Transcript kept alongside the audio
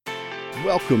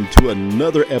welcome to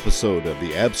another episode of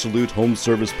the Absolute Home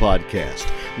Service Podcast,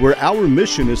 where our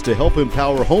mission is to help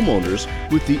empower homeowners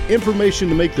with the information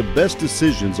to make the best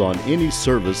decisions on any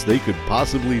service they could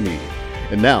possibly need.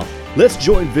 And now, let's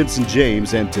join Vincent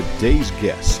James and today's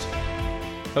guest.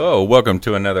 Hello, welcome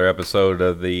to another episode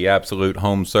of the Absolute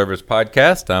Home Service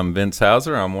Podcast. I'm Vince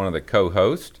Hauser. I'm one of the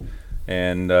co-hosts.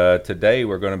 And today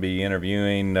we're going to be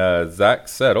interviewing Zach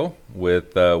Settle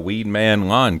with WeedMan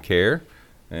Lawn Care.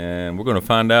 And we're going to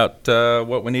find out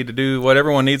what we need to do, what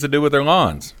everyone needs to do with their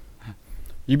lawns.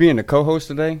 You being the co-host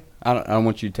today? I don't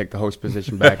want you to take the host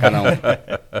position back.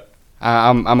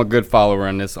 I'm a good follower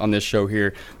on this show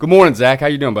here. Good morning, Zach. How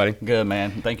you doing, buddy? Good,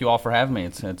 man. Thank you all for having me.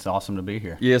 It's awesome to be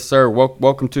here. Yes, sir.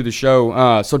 Welcome to the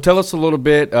show. So tell us a little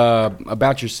bit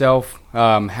about yourself,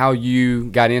 how you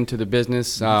got into the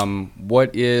business.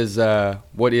 What is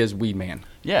WeedMan?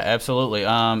 Yeah, absolutely.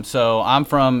 So I'm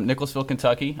from Nicholasville,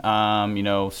 Kentucky.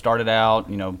 Started out,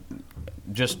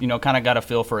 just kind of got a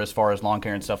feel for as far as lawn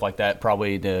care and stuff like that.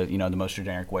 Probably the most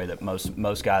generic way that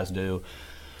most guys do.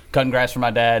 Cutting grass for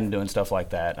my dad and doing stuff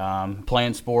like that.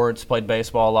 Playing sports, played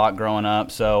baseball a lot growing up.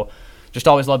 So just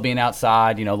always loved being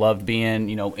outside. Loved being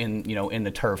in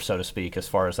the turf, so to speak, as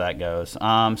far as that goes.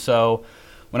 So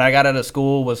when I got out of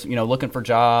school, was looking for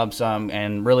jobs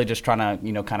and really just trying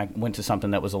to kind of went to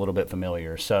something that was a little bit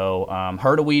familiar. So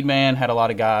heard of WeedMan, had a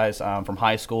lot of guys from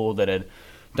high school that had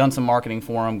done some marketing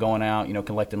for them, going out,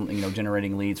 collecting,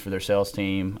 generating leads for their sales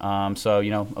team. So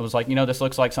I was like, this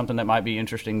looks like something that might be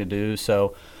interesting to do.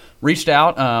 So reached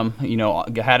out,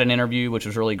 had an interview, which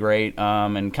was really great,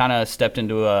 and kind of stepped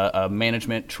into a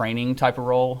management training type of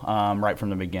role right from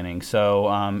the beginning. So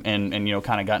and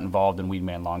kind of got involved in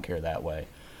WeedMan Lawn Care that way.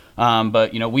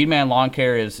 But WeedMan Lawn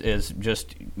Care is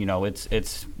just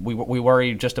we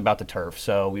worry just about the turf.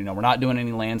 So we're not doing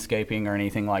any landscaping or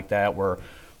anything like that. We're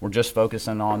just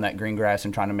focusing on that green grass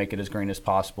and trying to make it as green as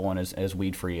possible and as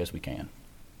weed free as we can.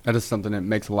 That is something that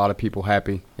makes a lot of people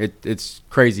happy. It's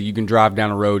crazy. You can drive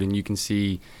down a road and you can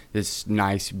see this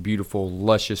nice, beautiful,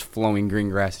 luscious, flowing green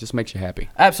grass. It just makes you happy.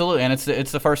 Absolutely, and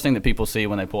it's the first thing that people see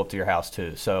when they pull up to your house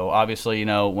too. So obviously,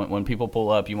 when people pull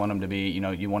up, you want them to be,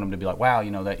 like, wow,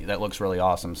 that looks really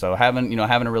awesome. So having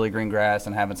a really green grass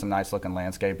and having some nice looking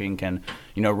landscaping can,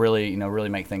 really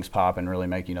make things pop and really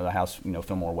make the house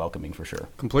feel more welcoming for sure.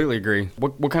 Completely agree.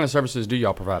 What kind of services do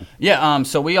y'all provide? Yeah,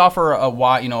 so we offer a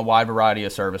wide variety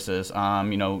of services.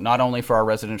 Not only for our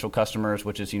residential customers,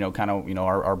 which is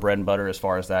our bread and butter as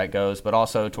far as that goes, but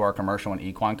also to our commercial and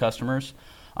equine customers.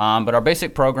 But our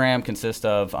basic program consists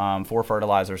of 4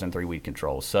 fertilizers and 3 weed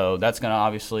controls. So that's going to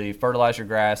obviously fertilize your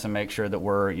grass and make sure that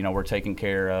we're taking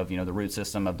care of the root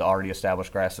system of the already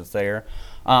established grass that's there.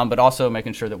 But also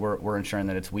making sure that we're ensuring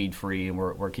that it's weed free and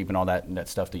we're keeping all that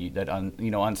stuff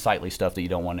unsightly stuff that you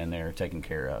don't want in there taken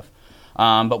care of.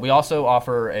 But we also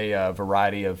offer a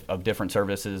variety of different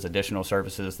services, additional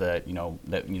services that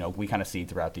we kind of see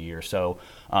throughout the year. So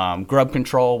grub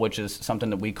control, which is something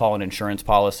that we call an insurance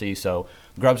policy. So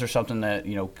grubs are something that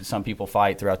some people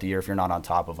fight throughout the year if you're not on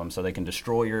top of them. So they can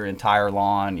destroy your entire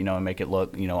lawn, and make it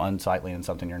look unsightly and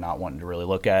something you're not wanting to really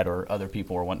look at or other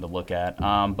people are wanting to look at.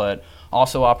 But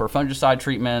also offer fungicide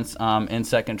treatments,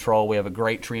 insect control. We have a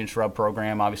great tree and shrub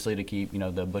program, obviously, to keep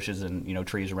the bushes and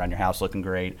trees around your house looking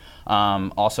great.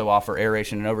 Also offer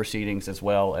aeration and overseedings, as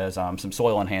well as some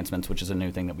soil enhancements, which is a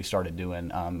new thing that we started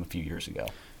doing a few years ago.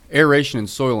 Aeration and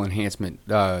soil enhancement.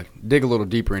 Dig a little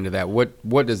deeper into that.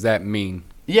 What does that mean?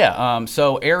 Yeah,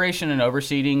 so aeration and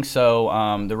overseeding. So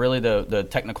the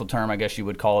technical term, I guess you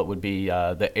would call it, would be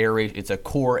the aeration. It's a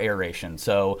core aeration.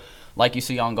 So like you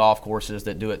see on golf courses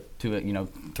that do it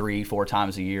 3-4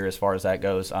 times a year as far as that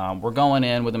goes. We're going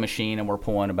in with a machine and we're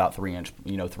pulling about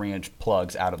 3-inch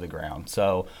plugs out of the ground.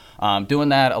 So doing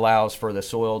that allows for the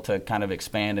soil to kind of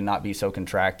expand and not be so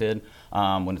contracted.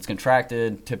 When it's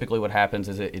contracted, typically what happens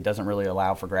is it doesn't really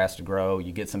allow for grass to grow.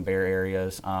 You get some bare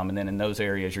areas, and then in those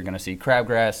areas you're going to see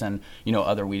crabgrass and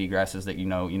other weedy grasses that you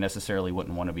necessarily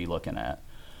wouldn't want to be looking at.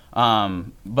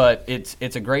 But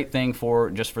it's a great thing for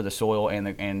the soil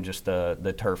and just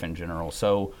the turf in general.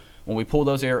 So when we pull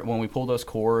those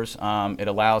cores, it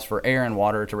allows for air and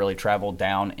water to really travel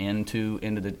down into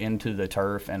the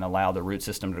turf and allow the root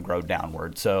system to grow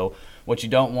downward. So what you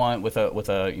don't want with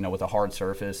a hard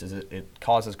surface is it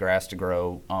causes grass to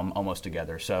grow almost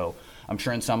together. So I'm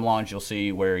sure in some lawns you'll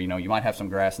see where you might have some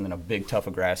grass and then a big tuft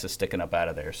of grass is sticking up out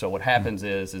of there. So what happens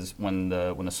is when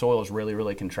the soil is really,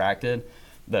 really contracted,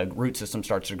 the root system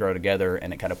starts to grow together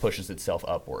and it kind of pushes itself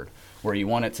upward, where you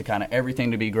want it to kind of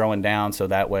everything to be growing down, so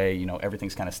that way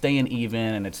everything's kind of staying even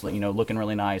and it's looking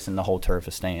really nice and the whole turf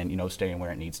is staying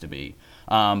where it needs to be.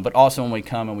 But also when we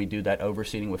come and we do that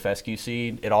overseeding with fescue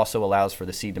seed, it also allows for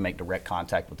the seed to make direct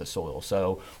contact with the soil.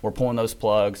 So we're pulling those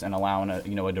plugs and allowing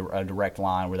a direct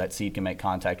line where that seed can make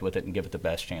contact with it and give it the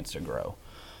best chance to grow.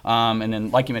 And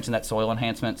then, like you mentioned, that soil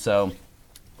enhancement. So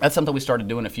that's something we started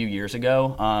doing a few years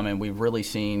ago, and we've really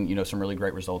seen, some really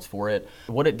great results for it.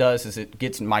 What it does is it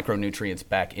gets micronutrients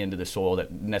back into the soil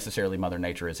that necessarily Mother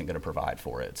Nature isn't going to provide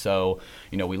for it. So,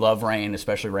 we love rain,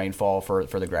 especially rainfall for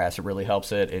the grass. It really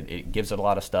helps it. It gives it a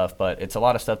lot of stuff, but it's a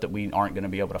lot of stuff that we aren't going to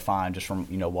be able to find just from,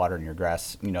 watering your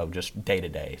grass, just day to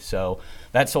day. So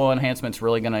that soil enhancement's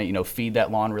really going to, feed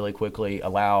that lawn really quickly,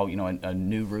 allow, a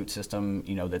new root system,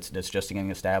 that's just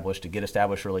getting established to get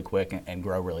established really quick and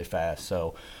grow really fast.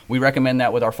 So we recommend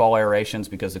that with our fall aerations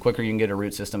because the quicker you can get a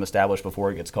root system established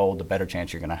before it gets cold, the better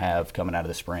chance you're going to have coming out of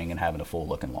the spring and having a full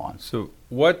looking lawn. So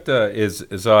what I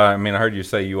heard you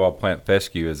say you all plant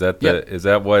fescue. Is that is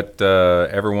that what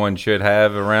everyone should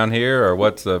have around here, or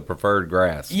what's the preferred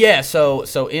grass? Yeah,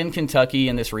 so in Kentucky,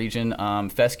 in this region,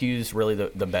 fescue is really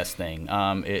the best thing.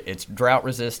 It's drought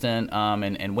resistant,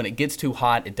 and when it gets too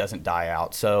hot, it doesn't die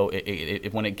out. So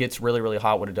when it gets really, really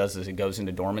hot, what it does is it goes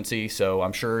into dormancy. So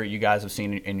I'm sure you guys have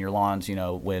seen in your lawns,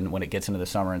 when it gets into the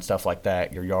summer and stuff like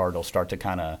that, your yard will start to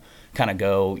kind of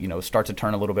go, start to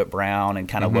turn a little bit brown and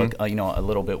kind of look, a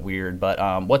little bit weird.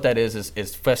 But what that is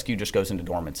fescue just goes into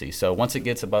dormancy. So once it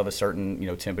gets above a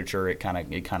certain, temperature, it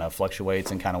kind of fluctuates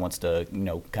and kind of wants to,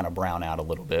 kind of brown out a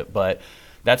little bit. But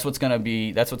that's what's going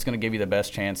to give you the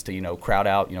best chance to, crowd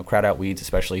out weeds,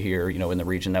 especially here, in the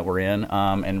region that we're in,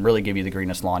 and really give you the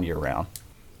greenest lawn year round.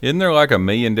 Isn't there like a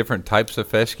million different types of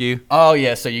fescue? Oh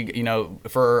yeah, so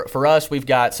for us we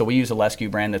use a Lescue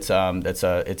brand it's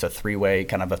a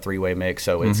three-way mix.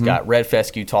 So it's got red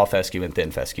fescue, tall fescue, and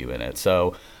thin fescue in it.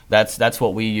 So that's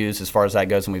what we use as far as that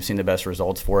goes, and we've seen the best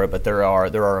results for it. But there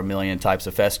are a million types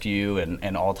of fescue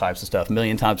and all types of stuff, a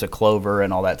million types of clover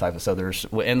and all that type of stuff. There's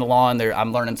in the lawn there.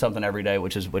 I'm learning something every day,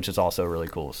 which is also really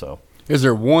cool. So. Is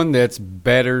there one that's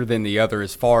better than the other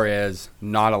as far as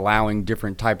not allowing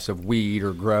different types of weed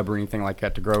or grub or anything like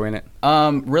that to grow in it?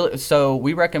 Really, so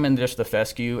we recommend just the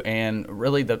fescue, and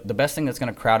really the best thing that's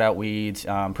going to crowd out weeds,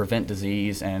 prevent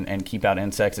disease, and keep out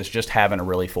insects is just having a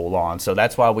really full lawn. So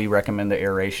that's why we recommend the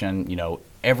aeration,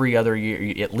 every other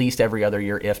year, at least every other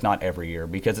year, if not every year,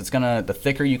 because the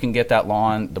thicker you can get that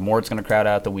lawn, the more it's going to crowd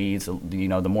out the weeds,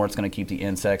 the more it's going to keep the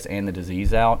insects and the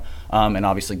disease out, and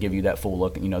obviously give you that full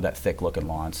look, that thick looking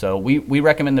lawn. So we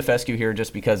recommend the fescue here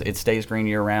just because it stays green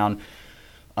year round.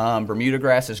 Bermuda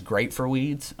grass is great for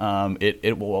weeds.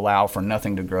 It will allow for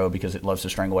nothing to grow because it loves to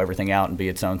strangle everything out and be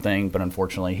its own thing. But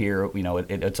unfortunately here,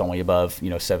 it's only above,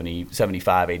 70,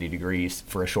 75, 80 degrees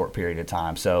for a short period of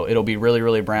time. So it'll be really,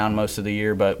 really brown most of the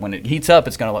year. But when it heats up,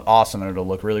 it's going to look awesome and it'll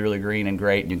look really, really green and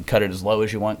great. You can cut it as low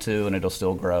as you want to and it'll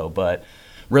still grow. But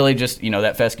really just,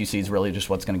 that fescue seed is really just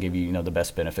what's going to give you, the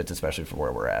best benefits, especially for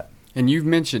where we're at. And you've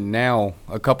mentioned now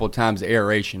a couple of times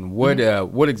aeration.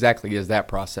 What exactly is that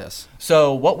process?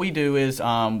 So what we do is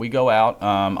we go out.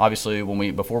 Obviously,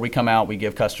 before we come out, we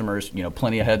give customers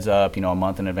plenty of heads up, a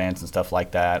month in advance and stuff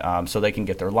like that, so they can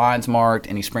get their lines marked,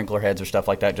 any sprinkler heads or stuff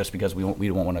like that, just because we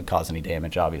don't want to cause any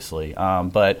damage, obviously.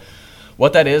 But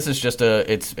what that is just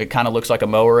it kind of looks like a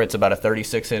mower. It's about a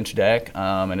 36-inch deck,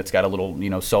 and it's got a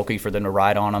little sulky for them to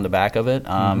ride on the back of it,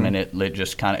 and it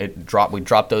just kind of we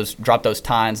drop those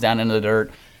tines down into the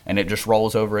dirt, and it just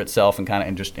rolls over itself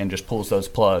and just pulls those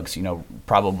plugs,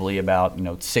 probably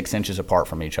about 6 inches apart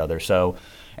from each other. So.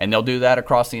 And they'll do that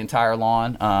across the entire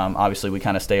lawn. Obviously, we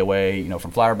kind of stay away, from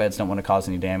flower beds, don't want to cause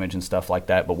any damage and stuff like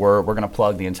that. But we're going to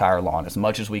plug the entire lawn as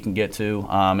much as we can get to.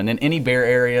 And then any bare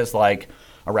areas like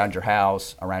around your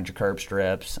house, around your curb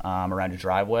strips, around your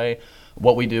driveway,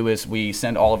 what we do is we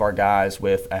send all of our guys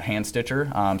with a hand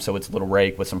stitcher. So it's a little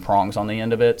rake with some prongs on the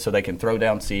end of it, so they can throw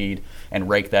down seed and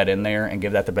rake that in there and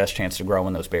give that the best chance to grow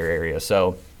in those bare areas.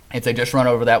 So if they just run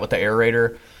over that with the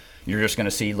aerator, you're just going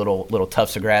to see little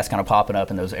tufts of grass kind of popping up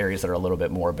in those areas that are a little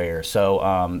bit more bare.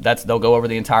 So they'll go over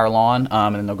the entire lawn,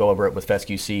 and then they'll go over it with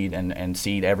fescue seed and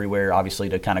seed everywhere, obviously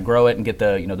to kind of grow it and get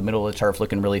the the middle of the turf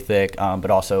looking really thick, but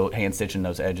also hand stitching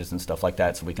those edges and stuff like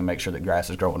that, so we can make sure that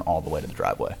grass is growing all the way to the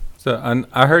driveway. So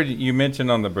I heard you mentioned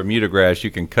on the Bermuda grass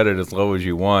you can cut it as low as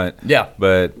you want. Yeah.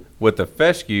 But with the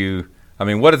fescue,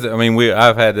 what is it?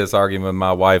 I've had this argument with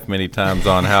my wife many times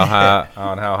on how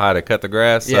high to cut the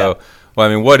grass. So. Yeah.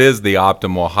 What is the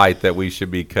optimal height that we should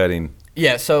be cutting?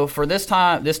 Yeah, so for this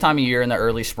time of year in the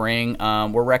early spring,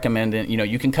 we're recommending,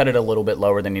 you can cut it a little bit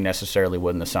lower than you necessarily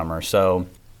would in the summer. So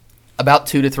About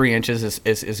 2 to 3 inches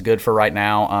is good for right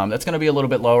now. That's going to be a little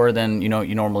bit lower than you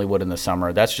normally would in the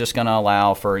summer. That's just going to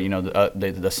allow for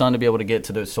the sun to be able to get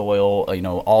to the soil.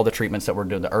 All the treatments that we're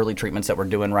doing, the early treatments that we're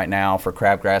doing right now for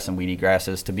crabgrass and weedy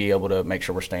grasses, to be able to make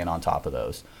sure we're staying on top of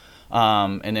those.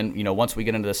 And then once we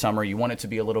get into the summer, you want it to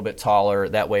be a little bit taller.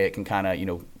 That way it can kind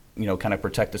of kind of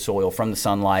protect the soil from the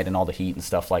sunlight and all the heat and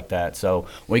stuff like that. So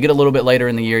when we get a little bit later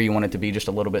in the year, you want it to be just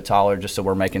a little bit taller, just so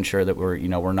we're making sure that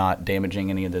we're not damaging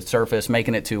any of the surface,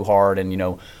 making it too hard, and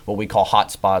what we call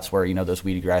hot spots where those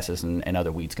weedy grasses and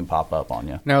other weeds can pop up on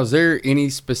you. Now, is there any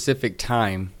specific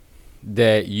time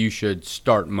that you should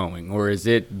start mowing, or is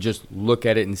it just look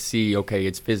at it and see, okay,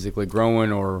 it's physically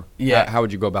growing, or how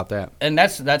would you go about that? And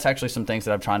that's actually some things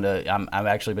that I've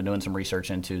actually been doing some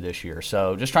research into this year.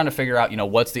 So just trying to figure out,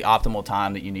 what's the optimal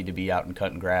time that you need to be out and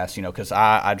cutting grass, because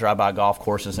I drive by golf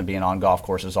courses, and being on golf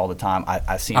courses all the time,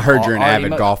 I see. I heard you're an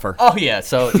avid golfer. Oh yeah,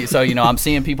 so I'm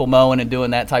seeing people mowing and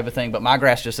doing that type of thing, but my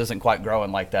grass just isn't quite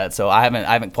growing like that. So I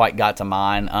haven't quite got to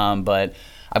mine, but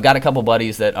I've got a couple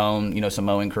buddies that own, some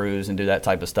mowing crews and do that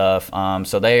type of stuff.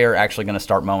 So they are actually going to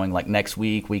start mowing like next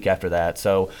week after that.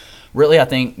 So really, I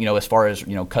think, as far as,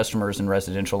 customers and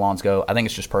residential lawns go, I think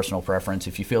it's just personal preference.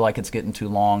 If you feel like it's getting too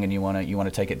long and you want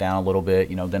to take it down a little bit,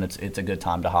 then it's a good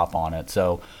time to hop on it.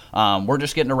 So we're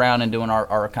just getting around and doing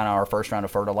our first round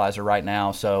of fertilizer right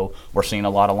now. So we're seeing a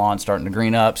lot of lawns starting to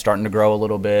green up, starting to grow a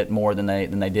little bit more than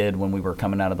they did when we were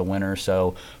coming out of the winter.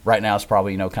 So right now it's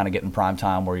probably, kind of getting prime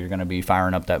time where you're going to be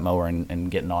firing up that mower and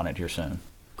getting on it here soon.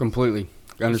 Completely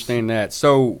understand that.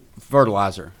 So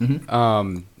fertilizer,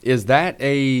 is that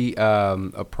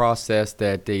a process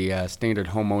that the standard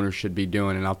homeowner should be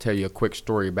doing? And I'll tell you a quick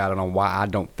story about it on why I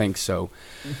don't think so,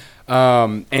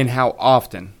 and how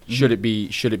often should it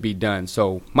be done.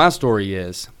 So my story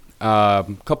is, a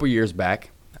couple years back,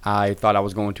 I thought I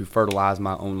was going to fertilize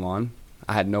my own lawn.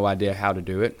 I had no idea how to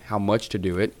do it, how much to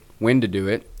do it, when to do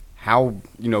it, how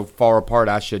far apart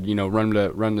I should run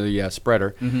the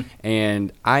spreader,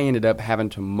 and I ended up having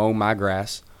to mow my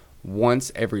grass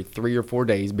once every 3 or 4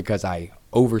 days because I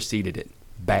overseeded it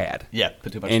bad. Yeah,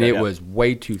 put too much. And it was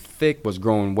way too thick, was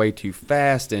growing way too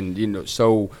fast, and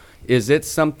so is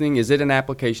it an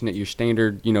application that your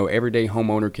standard everyday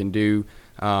homeowner can do?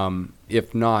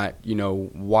 If not,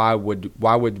 why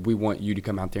would we want you to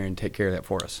come out there and take care of that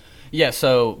for us? Yeah,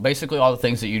 so basically all the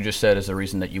things that you just said is the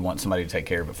reason that you want somebody to take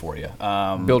care of it for you.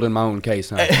 Building my own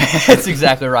case, huh? That's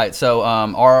exactly right. So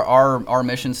our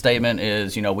mission statement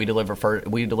is, we deliver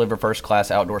first class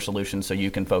outdoor solutions so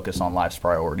you can focus on life's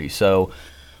priorities. So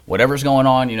whatever's going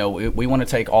on, we want to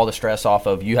take all the stress off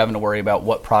of you having to worry about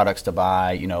what products to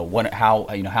buy,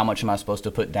 how much am I supposed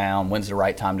to put down, when's the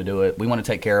right time to do it. We want to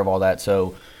take care of all that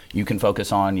so you can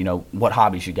focus on, what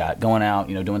hobbies you got, going out,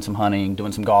 doing some hunting,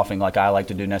 doing some golfing like I like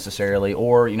to do necessarily,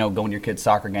 or, going to your kids'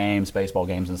 soccer games, baseball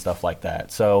games, and stuff like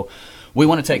that. So we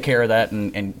want to take care of that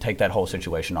and take that whole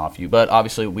situation off you. But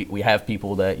obviously we have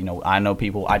people that, I know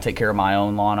people, I take care of my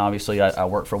own lawn. Obviously I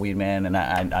work for WeedMan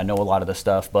and I know a lot of the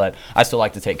stuff, but I still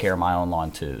like to take care of my own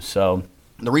lawn too. So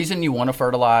the reason you want to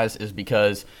fertilize is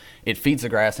because it feeds the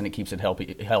grass and it keeps it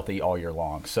healthy all year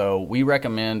long. So we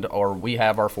recommend, or we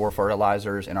have our 4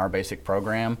 fertilizers in our basic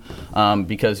program,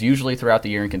 because usually throughout the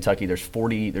year in Kentucky, there's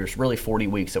really 40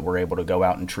 weeks that we're able to go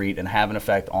out and treat and have an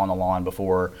effect on the lawn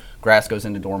before grass goes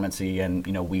into dormancy and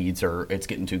weeds, or it's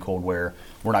getting too cold where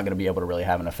we're not going to be able to really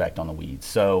have an effect on the weeds.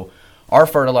 So our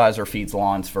fertilizer feeds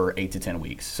lawns for 8 to 10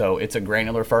 weeks. So it's a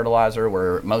granular fertilizer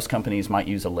where most companies might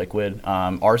use a liquid.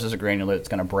 Ours is a granular that's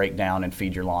going to break down and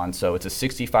feed your lawn. So it's a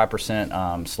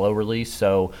 65% slow release.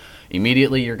 So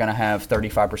immediately you're going to have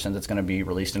 35% that's going to be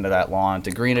released into that lawn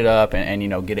to green it up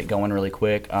and get it going really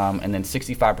quick. And then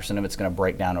 65% of it's going to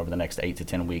break down over the next 8 to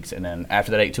 10 weeks. And then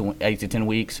after that 8 to 10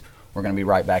 weeks, we're going to be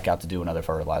right back out to do another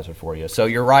fertilizer for you. So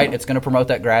you're right, it's going to promote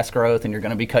that grass growth, and you're going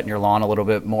to be cutting your lawn a little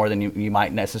bit more than you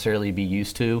might necessarily be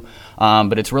used to.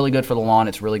 But it's really good for the lawn,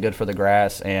 it's really good for the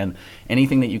grass, and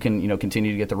anything that you can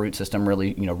continue to get the root system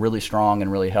really strong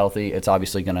and really healthy, it's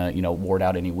obviously going to ward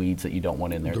out any weeds that you don't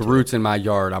want in there. The roots in my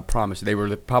yard, I promise you, they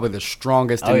were probably the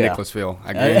strongest in Nicholasville.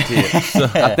 I guarantee it. So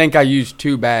I think I used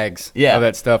 2 bags of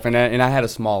that stuff, and I had a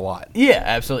small lot. Yeah,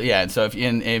 absolutely. Yeah, and so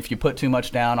if you put too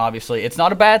much down, obviously it's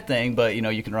not a bad thing. But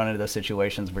you can run into those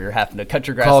situations where you're having to cut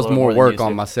your grass. Caused more work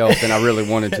on myself than I really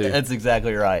wanted to. That's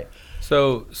exactly right.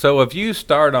 So if you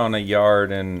start on a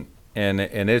yard and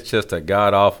it's just a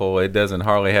god awful, it doesn't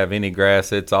hardly have any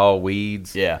grass, it's all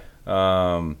weeds. Yeah.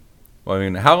 Well, I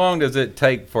mean, how long does it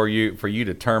take for you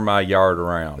to turn my yard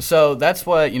around? So that's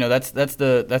what that's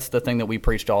the thing that we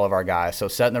preach to all of our guys. So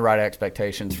setting the right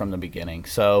expectations from the beginning.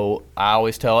 So I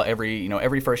always tell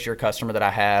every first year customer that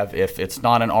I have, if it's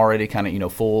not an already kind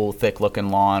of full thick looking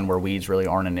lawn where weeds really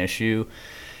aren't an issue,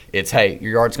 it's, hey,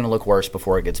 your yard's going to look worse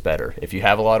before it gets better. If you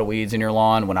have a lot of weeds in your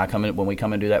lawn, when we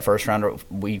come and do that first round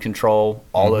of weed control,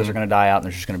 all those are going to die out, and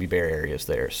there's just going to be bare areas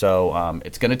there. So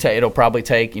it'll probably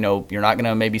take, you're not going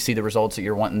to maybe see the results that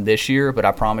you're wanting this year, but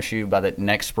I promise you by the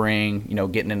next spring,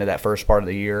 getting into that first part of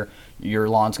the year, your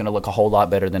lawn's going to look a whole lot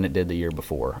better than it did the year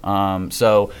before.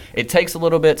 So it takes a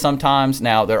little bit sometimes.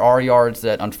 Now, there are yards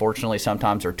that unfortunately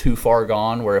sometimes are too far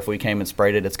gone where if we came and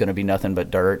sprayed it, it's going to be nothing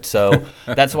but dirt. So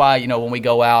that's why, when we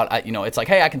go out, it's like,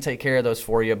 hey, I can take care of those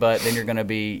for you, but then you're going to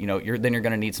be, you're going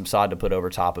to need some sod to put over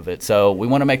top of it. So we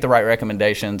want to make the right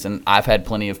recommendations. And I've had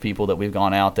plenty of people that we've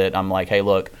gone out that I'm like, hey,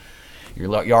 look,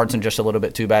 your yard's in just a little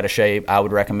bit too bad a shape. I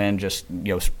would recommend just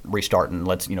restarting.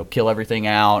 Let's kill everything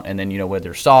out, and then whether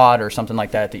there's sod or something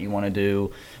like that you want to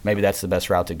do, maybe that's the best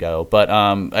route to go. But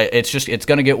it's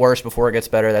going to get worse before it gets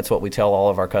better. That's what we tell all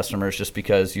of our customers, just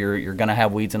because you're going to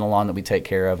have weeds in the lawn that we take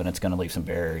care of, and it's going to leave some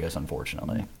bare areas,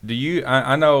 unfortunately. Do you?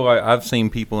 I know I've seen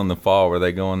people in the fall where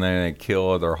they go in there and they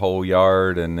kill their whole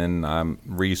yard, and then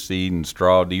reseed and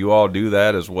straw. Do you all do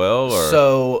that as well? Or?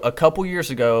 So a couple years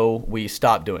ago, we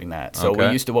stopped doing that. So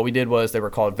okay. What we did was they were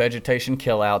called vegetation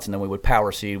killouts, and then we would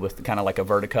power seed with kind of like a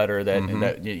verticutter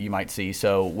that you might see.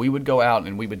 So we would go out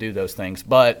and we would do those things,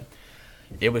 but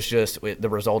it was just the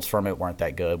results from it weren't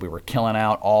that good. We were killing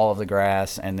out all of the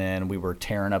grass, and then we were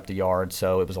tearing up the yard,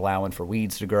 so it was allowing for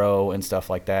weeds to grow and stuff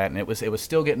like that. And it was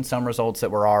still getting some results that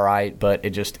were all right, but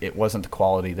it wasn't the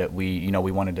quality that we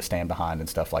wanted to stand behind and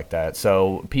stuff like that.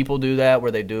 So people do that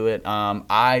where they do it.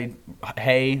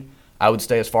 I would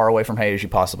stay as far away from hay as you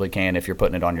possibly can if you're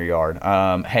putting it on your yard.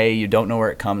 Hay, you don't know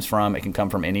where it comes from. It can come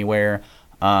from anywhere.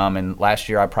 And last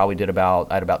year I probably had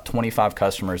about 25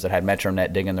 customers that had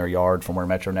MetroNet digging their yard from where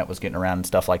MetroNet was getting around and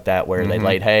stuff like that, where they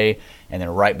laid hay, and then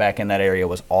right back in that area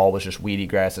was just weedy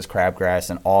grasses, crabgrass,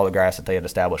 and all the grass that they had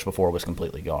established before was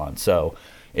completely gone. So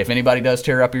if anybody does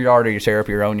tear up your yard, or you tear up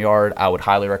your own yard, I would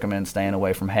highly recommend staying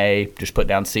away from hay. Just put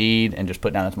down seed, and just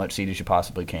put down as much seed as you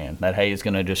possibly can. That hay is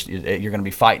going to you're going to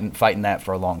be fighting that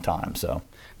for a long time. So.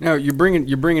 Now you're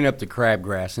bringing up the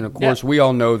crabgrass, and of course we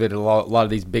all know that a lot of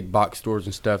these big box stores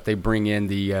and stuff, they bring in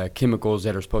the chemicals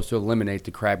that are supposed to eliminate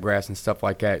the crabgrass and stuff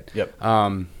like that.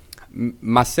 Yep.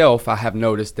 Myself, I have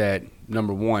noticed that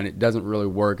number one, it doesn't really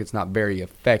work. It's not very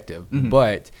effective.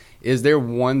 But is there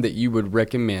one that you would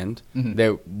recommend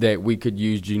that we could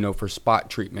use, for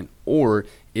spot treatment, or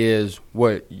is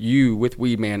what you with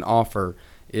WeedMan offer,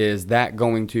 is that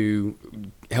going to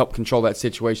help control that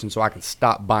situation so I can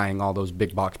stop buying all those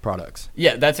big box products?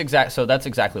 Yeah, that's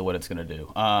exactly what it's going to do.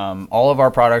 All of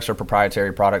our products are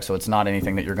proprietary products, so it's not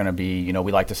anything that you're going to be,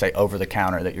 we like to say over the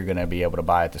counter, that you're going to be able to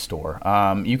buy at the store.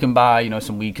 You can buy,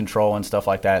 some weed control and stuff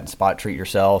like that and spot treat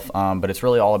yourself, but it's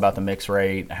really all about the mix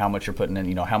rate, how much you're putting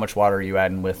in, how much water are you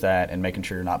adding with that, and making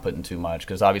sure you're not putting too much,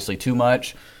 because obviously too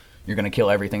much, you're going to kill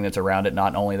everything that's around it,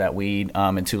 not only that weed,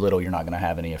 and too little, you're not going to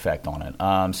have any effect on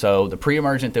it. So the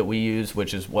pre-emergent that we use,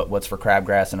 which is what's for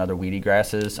crabgrass and other weedy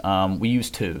grasses, we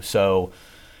use 2. So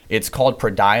it's called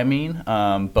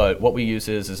prodiamine, but what we use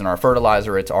is in our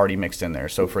fertilizer, it's already mixed in there.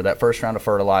 So for that first round of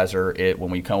fertilizer,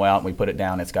 when we go out and we put it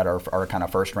down, it's got our kind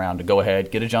of first round to go ahead,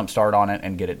 get a jump start on it,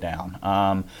 and get it down.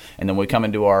 And then when we come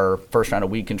into our first round of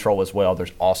weed control as well,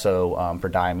 there's also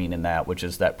prodiamine in that, which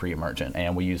is that pre-emergent,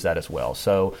 and we use that as well.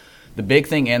 So the big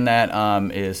thing in that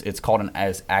is it's called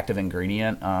as active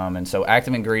ingredient, and so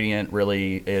active ingredient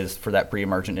really is for that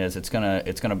pre-emergent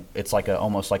it's like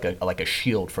almost like a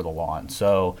shield for the lawn.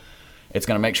 So it's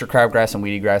going to make sure crabgrass and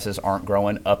weedy grasses aren't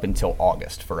growing up until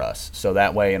August for us. So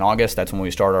that way in August, that's when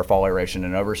we start our fall aeration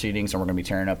and overseeding, so we're going to be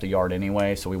tearing up the yard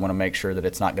anyway. So we want to make sure that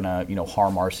it's not going to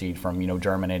harm our seed from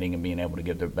germinating and being able to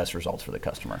give the best results for the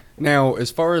customer. Now,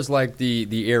 as far as like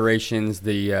the aerations,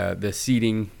 the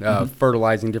seeding,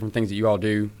 fertilizing, different things that you all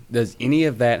do, does any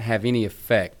of that have any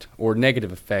effect or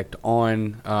negative effect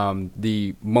on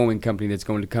the mowing company that's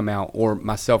going to come out, or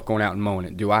myself going out and mowing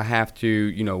it? Do I have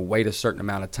to wait a certain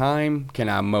amount of time? Can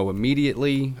I mow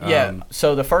immediately? Yeah.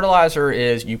 So the fertilizer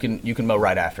is you can mow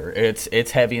right after.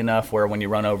 It's heavy enough where when you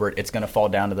run over it, it's going to fall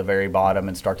down to the very bottom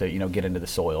and start to get into the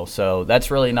soil. So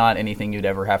that's really not anything you'd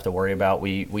ever have to worry about.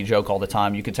 We joke all the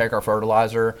time. You could take our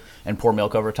fertilizer and pour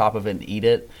milk over top of it and eat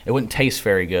it. It wouldn't taste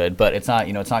very good, but it's not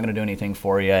it's not going to do anything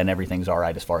for you, and everything's all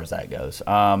right as far as that goes.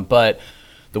 But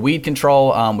The weed control,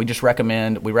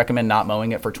 we recommend not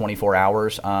mowing it for 24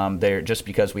 hours. They're just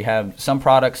because we have some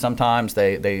products, sometimes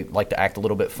they like to act a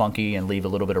little bit funky and leave a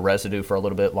little bit of residue for a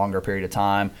little bit longer period of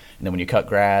time. And then when you cut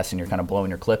grass and you're kind of blowing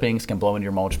your clippings, can blow into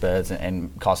your mulch beds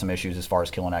and cause some issues as far as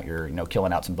killing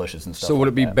out some bushes and stuff. So would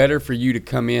it be that. better for you to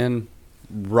come in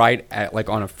right at like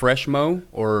on a fresh mow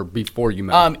or before you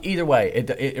mow? Either way,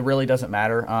 it really doesn't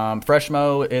matter. Fresh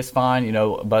mow is fine,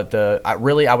 but I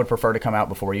would prefer to come out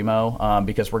before you mow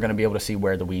because we're going to be able to see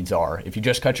where the weeds are. If you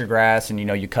just cut your grass and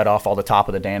you cut off all the top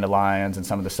of the dandelions and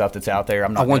some of the stuff that's out there,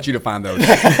 I want you to find those.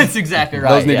 That's exactly right.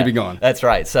 Those need to be gone. That's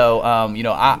right. So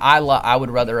I would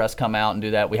rather us come out and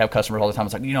do that. We have customers all the time.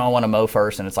 It's like I want to mow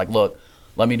first, and it's like, look,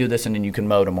 let me do this and then you can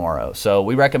mow tomorrow. So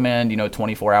we recommend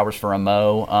 24 hours for a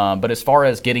mow. But as far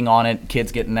as getting on it,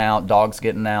 kids getting out, dogs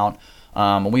getting out,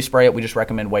 when we spray it, we just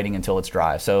recommend waiting until it's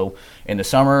dry. So in the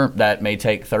summer, that may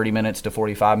take 30 minutes to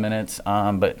 45 minutes.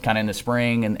 But kind of in the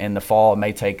spring and the fall, it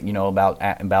may take about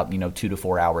 2 to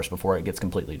 4 hours before it gets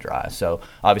completely dry. So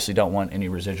obviously don't want any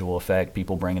residual effect,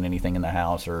 people bringing anything in the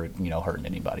house or hurting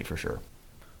anybody for sure.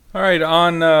 All right,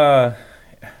 on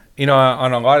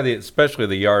on a lot of especially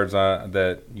the yards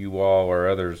that you all or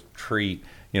others treat,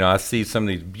 I see some of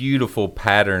these beautiful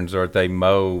patterns that they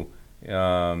mow,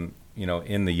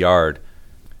 in the yard.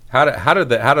 How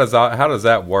does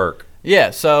that work?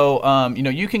 Yeah, so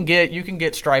you can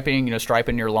get striping,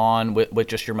 striping your lawn with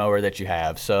just your mower that you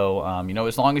have. So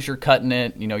as long as you're cutting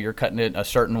it, you're cutting it a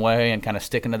certain way and kind of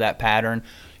sticking to that pattern,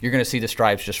 you're going to see the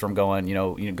stripes just from going,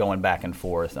 going back and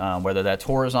forth, whether that's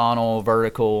horizontal,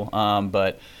 vertical,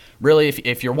 but really,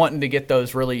 if you're wanting to get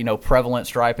those really, prevalent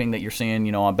striping that you're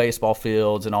seeing, on baseball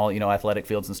fields and all, athletic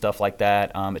fields and stuff like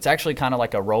that, it's actually kind of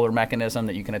like a roller mechanism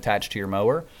that you can attach to your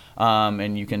mower,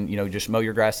 and you can, just mow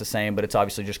your grass the same, but it's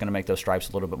obviously just going to make those stripes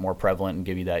a little bit more prevalent and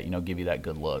give you that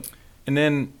good look. And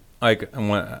then, I'm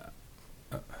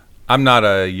not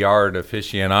a yard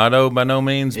aficionado by no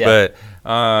means, but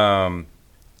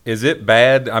is it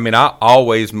bad? I mean, I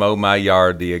always mow my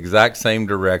yard the exact same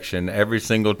direction every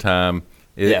single time.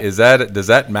 Does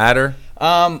that matter?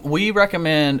 We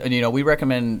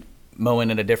recommend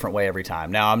mowing in a different way every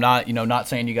time. Now, I'm not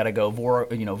saying you got to go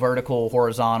vertical,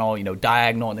 horizontal,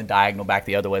 diagonal, and then diagonal back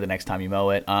the other way the next time you mow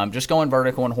it. Just going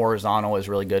vertical and horizontal is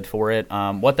really good for it.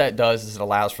 What that does is it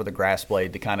allows for the grass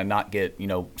blade to kind of not get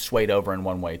swayed over in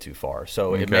one way too far.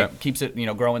 So it keeps it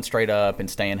growing straight up and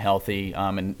staying healthy,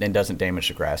 and doesn't damage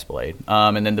the grass blade.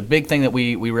 And then the big thing that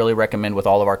we really recommend with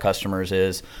all of our customers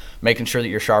is making sure that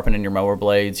you're sharpening your mower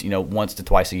blades, once to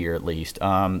twice a year at least.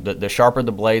 The sharper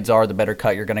the blades are, the better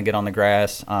cut you're going to get on the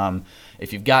grass.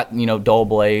 If you've got, dull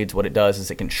blades, what it does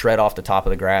is it can shred off the top of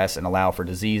the grass and allow for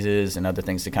diseases and other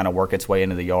things to kind of work its way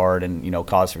into the yard and,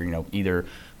 cause for, either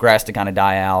grass to kind of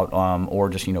die out, or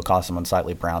just, cause some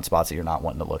unsightly brown spots that you're not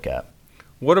wanting to look at.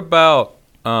 What about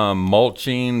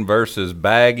mulching versus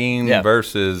bagging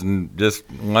versus just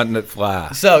letting it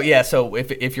fly? So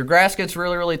if your grass gets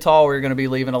really, really tall where you're going to be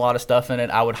leaving a lot of stuff in it,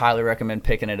 I would highly recommend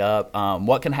picking it up.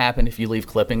 What can happen if you leave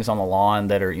clippings on the lawn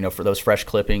that are, for those fresh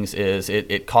clippings is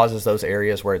it causes those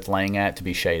areas where it's laying at to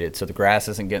be shaded. So the grass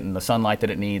isn't getting the sunlight that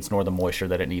it needs nor the moisture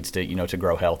that it needs to, to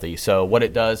grow healthy. So what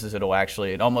it does is it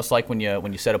almost like when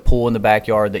you set a pool in the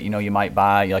backyard that, you might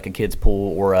buy like a kid's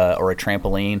pool or a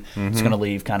trampoline, it's going to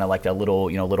leave kind of like a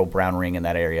little brown ring in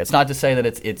that area. It's not to say that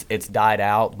it's died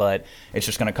out, but it's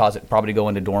just going to cause it probably to go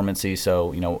into dormancy.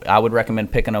 So, I would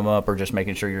recommend picking them up or just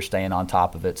making sure you're staying on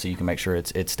top of it so you can make sure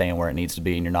it's staying where it needs to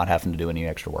be and you're not having to do any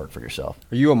extra work for yourself.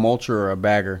 Are you a mulcher or a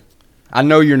bagger? I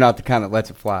know you're not the kind that lets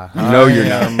it fly. You're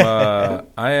not.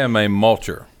 I am a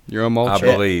mulcher. You're a mulcher? I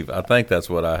believe. I think that's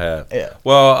what I have. Yeah.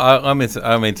 Well, I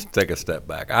mean, take a step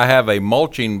back. I have a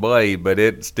mulching blade, but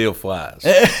it still flies.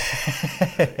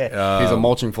 He's a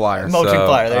mulching flyer.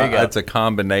 There you go. It's a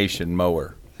combination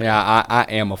mower. Yeah, I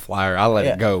am a flyer. I let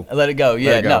it go. Let it go.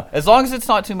 Yeah, no. As long as it's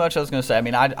not too much, I was going to say. I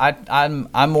mean,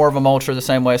 I'm more of a mulcher the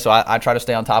same way, so I try to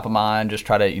stay on top of mine. Just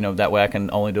try to, that way I can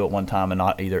only do it one time and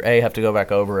not either have to go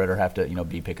back over it or have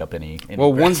to, pick up any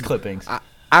grass clippings.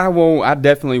 I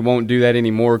definitely won't do that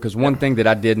anymore because one thing that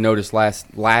I did notice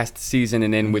last season,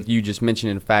 and then with you just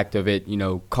mentioning the fact of it,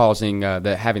 causing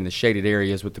having the shaded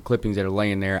areas with the clippings that are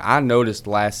laying there. I noticed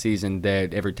last season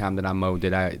that every time that I mowed,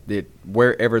 that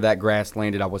wherever that grass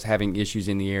landed, I was having issues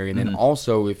in the area. And then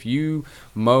also, if you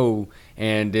mow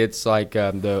and it's like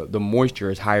the moisture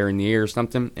is higher in the air or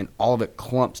something, and all of it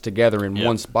clumps together in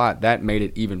one spot, that made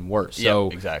it even worse. So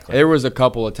exactly. There was a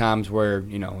couple of times where,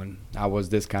 and I was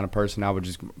this kind of person, I would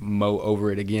just mow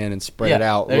over it again and spread it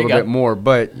out a little bit more,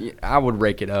 but I would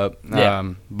rake it up.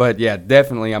 But yeah,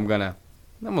 definitely I'm going to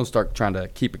I'm gonna start trying to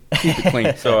keep it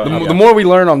clean. So, the more we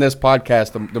learn on this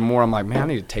podcast, the more I'm like, man, I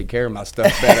need to take care of my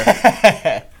stuff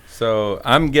better. So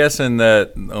I'm guessing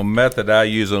that a method I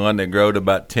use on letting it grow to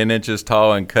about 10 inches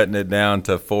tall and cutting it down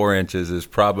to 4 inches is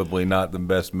probably not the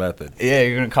best method. Yeah,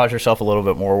 you're going to cause yourself a little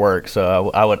bit more work, so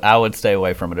I would stay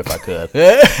away from it if I could.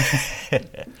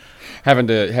 having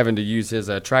to use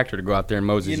his tractor to go out there and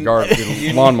mow his yard,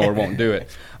 the lawnmower won't do it.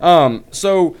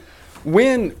 So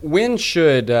when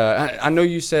should I know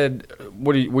you said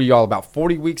what are you all about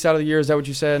 40 weeks out of the year? Is that what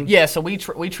you said? Yeah, so we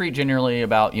treat generally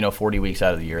about 40 weeks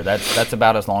out of the year. That's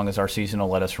about as long as our season will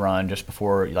let us run. Just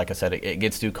before, like I said, it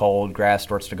gets too cold, grass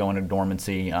starts to go into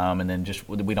dormancy, and then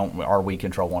our weed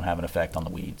control won't have an effect on the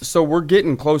weeds. So we're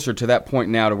getting closer to that point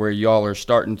now to where y'all are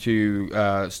starting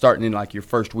in like your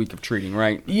first week of treating,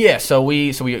 right? Yeah, so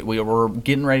we were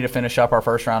getting ready to finish up our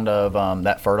first round of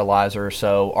that fertilizer.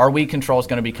 So our weed control is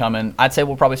going to be coming. I'd say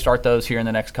we'll probably start those here in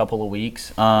the next couple of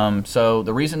weeks. So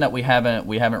the reason that we haven't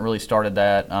really started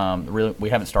that we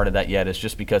haven't started that yet is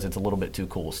just because it's a little bit too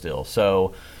cool still.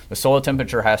 So the soil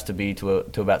temperature has to be to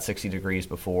about 60 degrees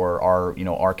before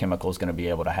our chemical is going to be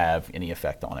able to have any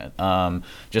effect on it.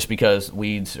 Just because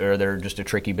weeds they're just a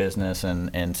tricky business,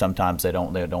 and sometimes they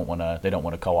don't want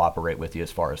to cooperate with you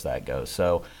as far as that goes.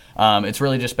 So it's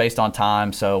really just based on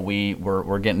time. So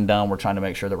we're getting done. We're trying to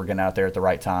make sure that we're getting out there at the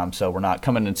right time. So we're not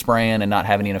coming and spraying and not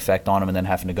having any effect on them, and then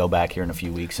having to go back here in a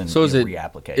few weeks and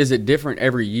reapplicate. Is it different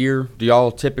every year? Do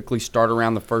y'all typically start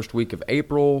around the first week of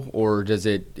April, or does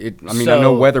it? I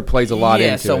know weather plays a lot into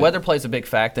it. Yeah, so weather plays a big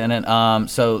factor in it.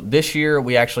 So this year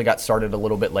we actually got started a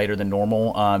little bit later than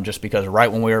normal, just because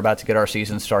right when we were about to get our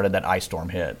season started, that ice storm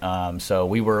hit. So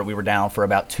we were down for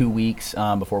about 2 weeks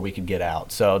before we could get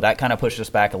out. So that kind of pushed us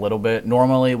back a little bit.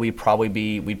 Normally we'd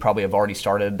probably have already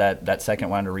started that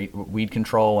second round of weed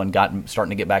control and starting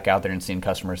to get back out there and seeing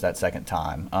customers that second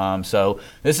time. So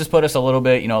this has put us a little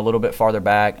bit farther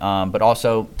back, but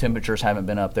also temperatures haven't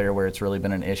been up there where it's really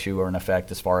been an issue or an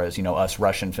effect as far as us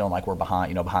rushing, feeling like we're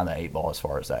behind the 8 ball as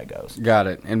far as that goes. Got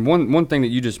it. And one thing that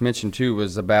you just mentioned too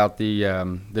was about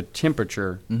the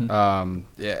temperature.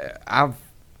 Mm-hmm. I've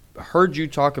heard you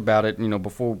talk about it,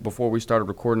 before we started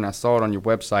recording. I saw it on your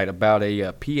website about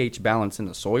a pH balance in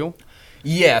the soil.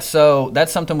 Yeah, so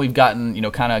that's something we've gotten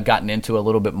into a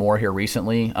little bit more here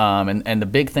recently, and the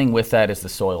big thing with that is the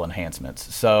soil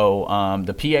enhancements. So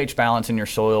the pH balance in your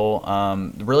soil,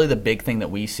 really the big thing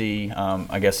that we see,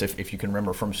 I guess if you can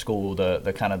remember from school,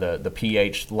 the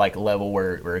pH like level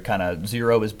where kind of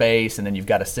 0 is base, and then you've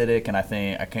got acidic, and I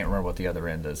can't remember what the other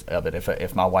end is of it.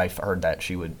 If my wife heard that,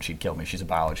 she'd kill me. She's a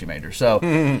biology major. So,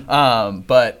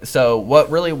 what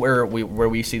really where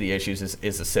we see the issues is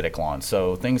acidic lawns.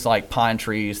 So things like pine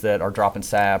trees that are dropping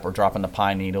sap or dropping the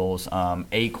pine needles,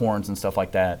 acorns and stuff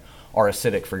like that are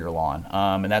acidic for your lawn,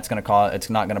 and that's going to it's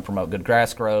not going to promote good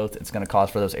grass growth. It's going to cause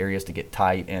for those areas to get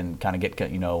tight and kind of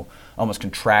get almost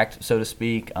contract, so to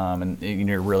speak, and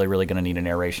you're really going to need an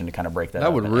aeration to kind of break that.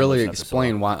 That would really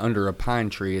explain why under a pine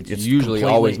tree it's usually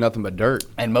always nothing but dirt.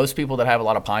 And most people that have a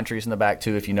lot of pine trees in the back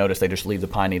too, if you notice, they just leave the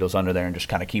pine needles under there and just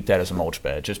kind of keep that as a mulch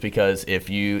bed. Just because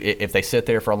if they sit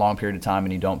there for a long period of time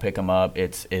and you don't pick them up,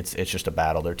 it's just a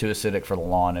battle. They're too acidic for the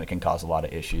lawn and it can cause a lot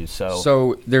of issues.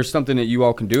 So there's something that you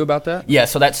all can do about that? Yeah,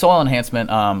 so that soil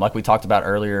enhancement, like we talked about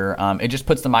earlier, it just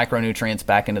puts the micronutrients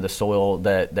back into the soil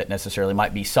that necessarily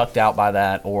might be sucked out by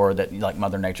that, or that like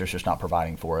Mother Nature's just not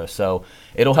providing for us. So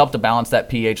it'll help to balance that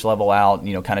pH level out,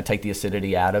 kind of take the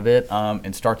acidity out of it,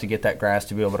 and start to get that grass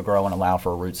to be able to grow and allow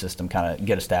for a root system kind of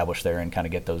get established there and kind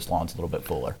of get those lawns a little bit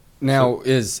fuller. Now,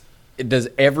 does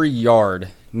every yard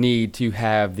need to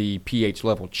have the pH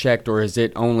level checked, or is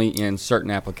it only in certain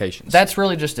applications? That's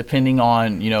really just depending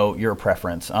on your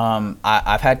preference.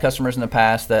 I've had customers in the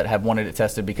past that have wanted it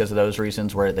tested because of those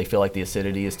reasons, where they feel like the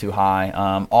acidity is too high.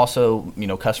 Also,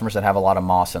 customers that have a lot of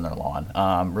moss in their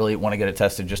lawn really want to get it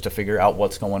tested just to figure out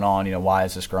what's going on. Why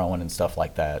is this growing and stuff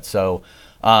like that. So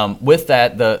with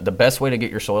that, the best way to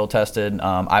get your soil tested,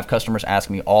 I have customers ask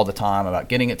me all the time about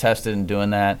getting it tested and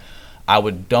doing that.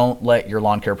 Don't let your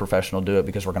lawn care professional do it,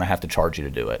 because we're going to have to charge you to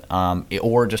do it.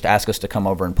 Or just ask us to come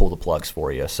over and pull the plugs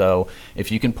for you. So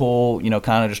if you can pull,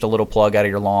 kind of just a little plug out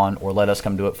of your lawn, or let us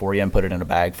come do it for you and put it in a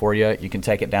bag for you, you can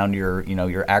take it down to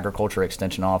your agriculture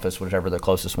extension office, whichever the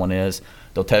closest one is.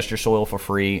 They'll test your soil for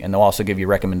free, and they'll also give you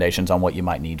recommendations on what you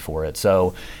might need for it.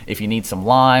 So if you need some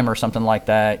lime or something like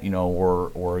that,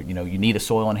 or you need a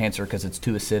soil enhancer because it's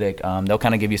too acidic, they'll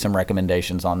kind of give you some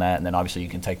recommendations on that, and then obviously you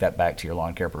can take that back to your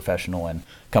lawn care professional and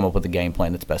come up with a game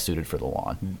plan that's best suited for the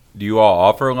lawn. Do you all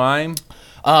offer lime?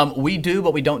 We do,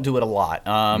 but we don't do it a lot.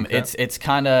 Okay.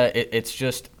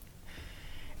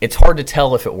 it's hard to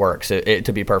tell if it works,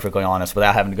 to be perfectly honest,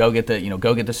 without having to go get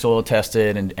the soil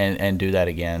tested and do that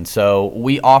again. So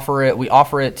we offer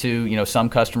it to some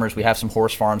customers. We have some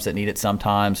horse farms that need it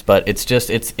sometimes, but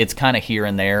it's kind of here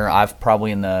and there. I've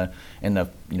probably in the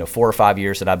 4 or 5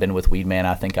 years that I've been with WeedMan,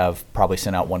 I think I've probably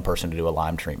sent out one person to do a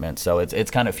lime treatment. So it's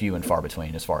kind of few and far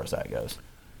between as far as that goes.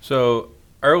 So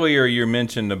earlier you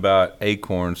mentioned about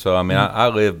acorns. So I mean, I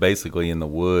live basically in the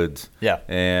woods. Yeah.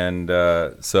 And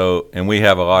and we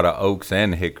have a lot of oaks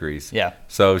and hickories. Yeah.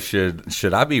 So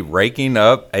should I be raking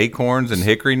up acorns and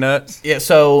hickory nuts? Yeah.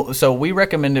 So we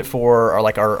recommend it for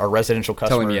our residential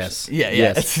customers. Tell them yes. Yeah.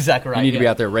 Yes. That's exactly right. You need to be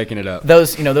out there raking it up.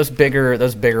 Those bigger,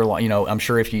 I'm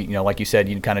sure if like you said,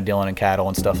 you kind of dealing in cattle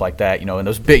and stuff like that, and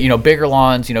those bigger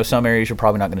lawns, some areas you're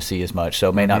probably not going to see as much, so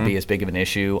it may not be as big of an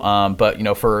issue.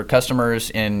 But for customers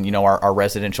in our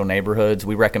residential neighborhoods,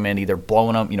 we recommend either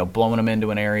blowing them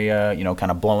into an area,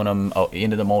 kind of blowing them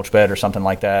into the mulch bed or something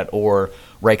like that, or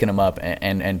raking them up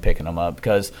and picking them up,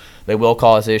 because they will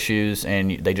cause issues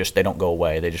and they don't go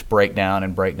away. They just break down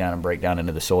and break down and break down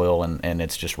into the soil, and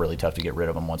it's just really tough to get rid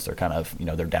of them once they're kind of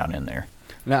they're down in there.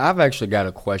 Now, I've actually got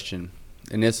a question,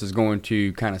 and this is going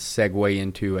to kind of segue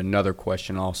into another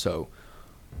question also.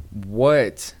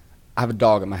 I have a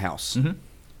dog at my house. Mm-hmm.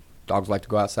 Dogs like to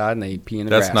go outside and they pee in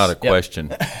the grass. That's not a question.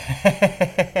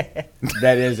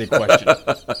 That is a question.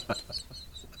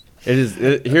 It is.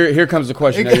 Here comes the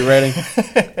question. Are you ready?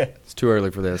 It's too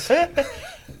early for this.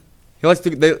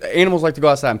 Animals like to go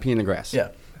outside and pee in the grass. Yeah.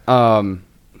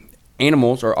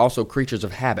 Animals are also creatures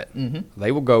of habit. Mm-hmm.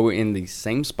 They will go in the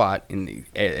same spot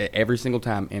every single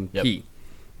time and pee.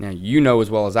 Now, as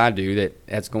well as I do that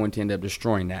that's going to end up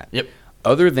destroying that. Yep.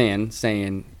 Other than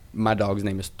saying my dog's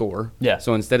name is Thor. Yeah.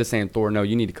 So instead of saying Thor, no,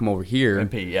 you need to come over here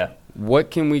and pee. Yeah.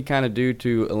 What can we kind of do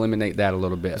to eliminate that a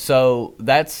little bit? So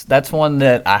that's one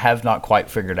that I have not quite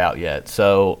figured out yet.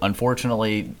 So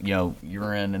unfortunately,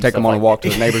 urine and take them on a walk to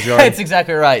the neighbor's yard. That's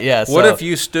exactly right. Yeah. What if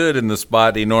you stood in the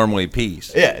spot he normally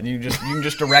pees? Yeah, and you can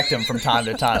just direct him from time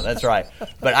to time. That's right.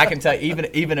 But I can tell you,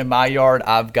 even in my yard,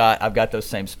 I've got those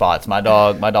same spots. My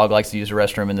dog likes to use the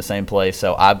restroom in the same place,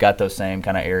 so I've got those same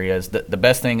kind of areas. The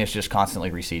best thing is just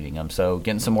constantly reseeding them. So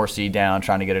getting some more seed down,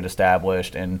 trying to get it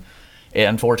established, and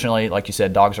unfortunately, like you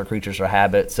said, dogs are creatures of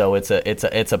habit, so it's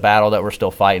a battle that we're still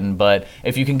fighting. But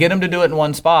if you can get them to do it in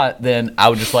one spot, then I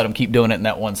would just let them keep doing it in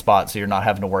that one spot, so you're not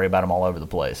having to worry about them all over the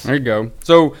place. There you go.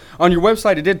 So on your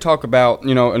website, it did talk about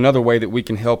another way that we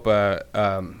can help our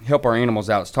animals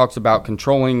out. It talks about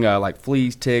controlling like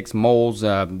fleas, ticks, moles,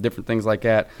 different things like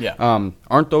that. Yeah.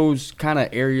 Aren't those kind of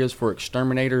areas for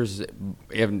exterminators?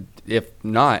 If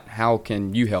not, how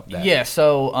can you help that? Yeah,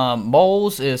 so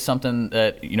moles is something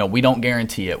that we don't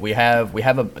guarantee it. We have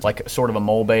a sort of a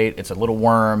mole bait. It's a little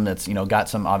worm that's got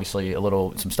some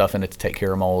stuff in it to take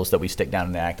care of moles that we stick down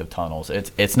in the active tunnels.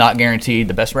 It's not guaranteed.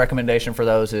 The best recommendation for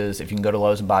those is if you can go to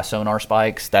Lowe's and buy sonar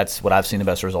spikes. That's what I've seen the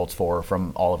best results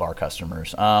from all of our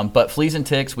customers. But fleas and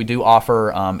ticks, we do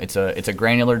offer. It's a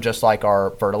granular just like our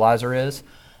fertilizer is.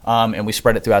 And we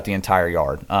spread it throughout the entire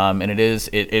yard. And it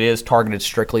is targeted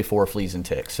strictly for fleas and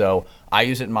ticks. So I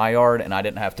use it in my yard, and I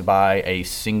didn't have to buy a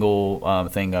single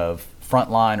thing of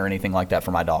Frontline or anything like that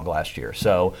for my dog last year.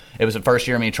 So it was the first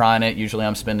year of me trying it. Usually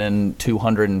I'm spending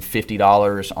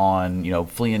 $250 on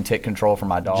flea and tick control for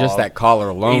my dog. Just that collar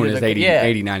alone is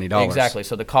 $80, $90. Exactly.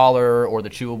 So the collar or the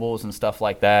chewables and stuff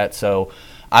like that. So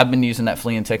I've been using that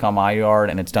flea and tick on my yard,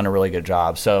 and it's done a really good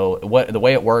job. So the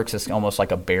way it works is almost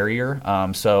like a barrier.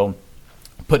 So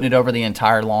putting it over the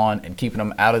entire lawn and keeping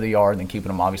them out of the yard, and then keeping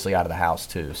them obviously out of the house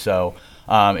too. So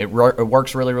it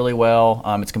works really, really well.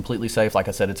 It's completely safe. Like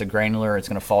I said, it's a granular. It's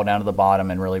going to fall down to the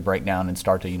bottom and really break down and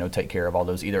start to take care of all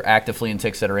those either active flea and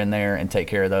ticks that are in there and take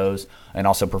care of those, and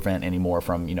also prevent any more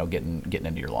from getting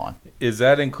into your lawn. Is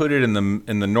that included in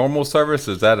the normal service?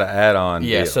 Or is that an add-on?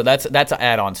 Yeah, deal? So that's an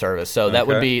add-on service. So that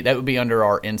would be under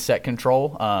our insect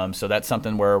control. So that's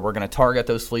something where we're going to target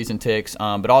those fleas and ticks,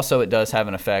 but also it does have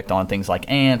an effect on things like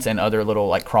ants and other little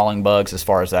like crawling bugs as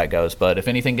far as that goes. But if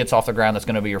anything gets off the ground that's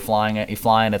going to be flying,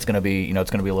 it's going to be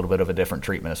it's going to be a little bit of a different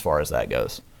treatment as far as that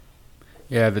goes.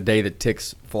 Yeah, the day that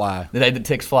ticks fly. The day that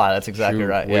ticks fly. That's exactly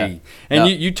right. Yeah. And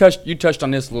you touched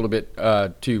on this a little bit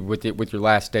too with your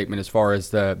last statement as far as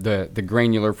the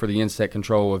granular for the insect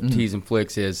control of teas and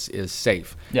flicks is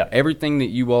safe. Yeah. Everything that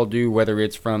you all do, whether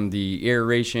it's from the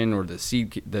aeration or the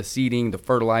seeding, the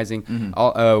fertilizing,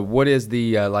 what is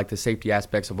the the safety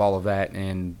aspects of all of that,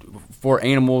 and for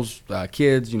animals,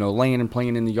 kids, laying and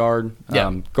playing in the yard.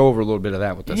 Go over a little bit of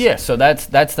that with us. Yeah. So that's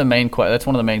the main that's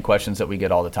one of the main questions that we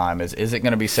get all the time is it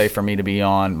going to be safe for me to be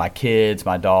on, my kids,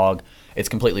 my dog? it's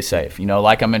completely safe.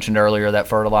 Like I mentioned earlier, that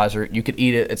fertilizer, you could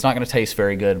eat it. It's not going to taste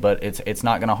very good, but it's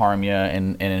not going to harm you,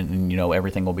 and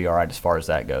everything will be all right as far as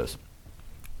that goes.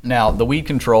 Now, the weed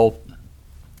control,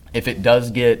 if it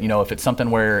does get, if it's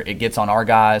something where it gets on our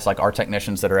guys, like our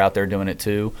technicians that are out there doing it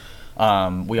too,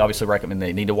 we obviously recommend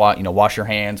they need to wash your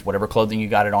hands. Whatever clothing you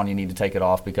got it on, you need to take it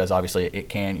off, because obviously it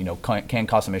can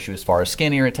cause some issues as far as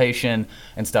skin irritation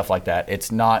and stuff like that.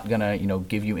 It's not gonna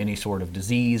give you any sort of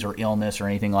disease or illness or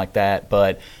anything like that.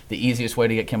 But the easiest way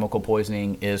to get chemical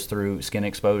poisoning is through skin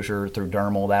exposure, through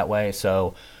dermal that way.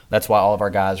 So that's why all of our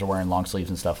guys are wearing long sleeves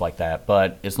and stuff like that.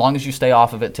 But as long as you stay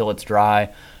off of it till it's dry,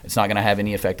 it's not going to have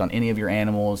any effect on any of your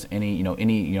animals,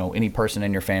 any person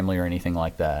in your family or anything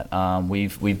like that.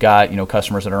 We've got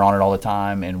customers that are on it all the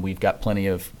time, and we've got plenty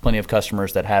of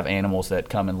customers that have animals that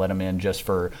come and let them in just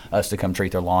for us to come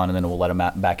treat their lawn, and then we'll let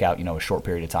them back out a short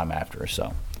period of time after.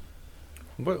 So,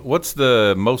 what's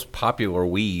the most popular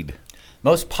weed?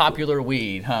 Most popular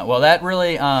weed, huh? Well, that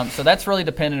really, so that's really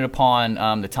dependent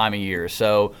upon the time of year.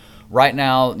 So right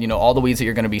now, all the weeds that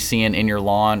you're going to be seeing in your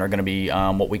lawn are going to be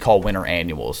what we call winter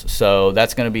annuals. So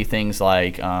that's going to be things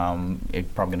like,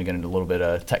 it's probably going to get into a little bit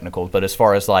of technicals, but as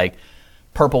far as like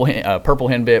purple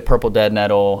henbit, purple dead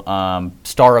nettle,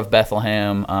 star of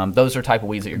Bethlehem. Those are type of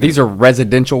weeds that you're. These are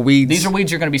residential weeds. These are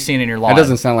weeds you're going to be seeing in your lawn. That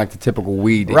doesn't sound like the typical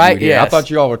weed, that right? You would hear. Yes. I thought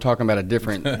you all were talking about a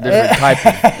different type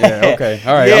of. Yeah. Okay.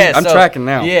 All right. Yeah, I'm tracking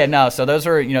now. Yeah. No. So those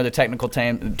are the technical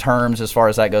terms as far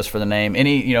as that goes for the name.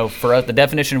 Any for us, the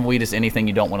definition of weed is anything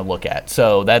you don't want to look at.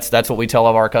 So that's what we tell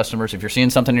all of our customers. If you're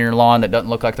seeing something in your lawn that doesn't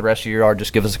look like the rest of your yard,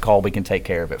 just give us a call. We can take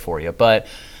care of it for you. But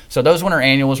so those winter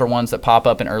annuals are ones that pop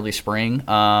up in early spring.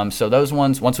 So those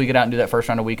ones, once we get out and do that first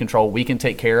round of weed control, we can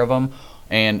take care of them.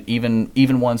 And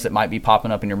even ones that might be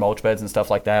popping up in your mulch beds and stuff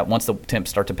like that, once the temps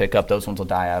start to pick up, those ones will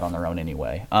die out on their own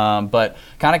anyway. But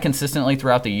kind of consistently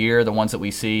throughout the year, the ones that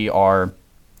we see are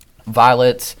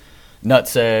violets,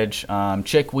 nutsedge,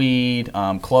 chickweed,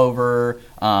 clover,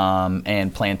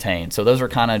 and plantain. So those are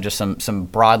kind of just some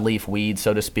broadleaf weeds,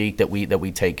 so to speak, that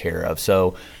we take care of.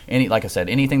 So like I said,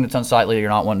 anything that's unsightly you're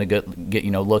not wanting to get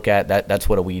look at, that's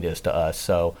what a weed is to us.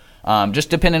 So just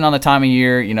depending on the time of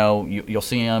year, you'll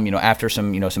see them, after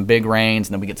some big rains,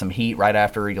 and then we get some heat right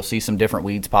after. You'll see some different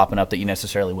weeds popping up that you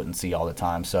necessarily wouldn't see all the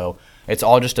time. So it's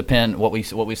all just depend. What we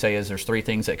say is there's three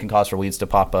things that can cause for weeds to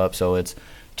pop up. So it's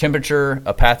temperature,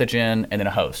 a pathogen, and then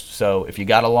a host. So if you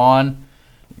got a lawn,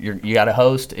 you got a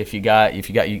host. If you got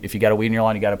a weed in your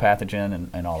lawn, you got a pathogen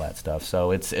and all that stuff.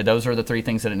 So those are the three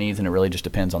things that it needs, and it really just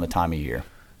depends on the time of year.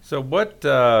 So what?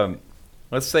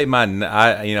 Let's say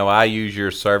I use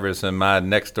your service and my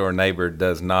next door neighbor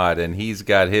does not, and he's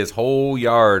got his whole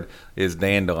yard is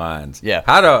dandelions. Yeah.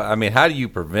 How do you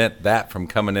prevent that from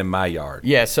coming in my yard?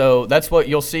 Yeah, so that's what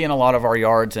you'll see in a lot of our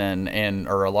yards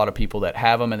or a lot of people that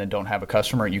have them and then don't have a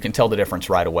customer. You can tell the difference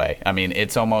right away. I mean,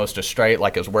 it's almost a straight,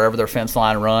 like it's wherever their fence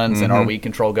line runs and our weed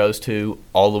control goes to,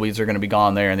 all the weeds are going to be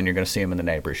gone there, and then you're going to see them in the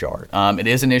neighbor's yard. It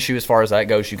is an issue as far as that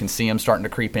goes. You can see them starting to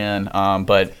creep in,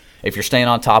 but if you're staying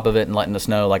on top of it and letting us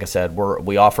know, like I said,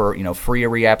 we offer free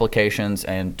reapplications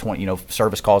and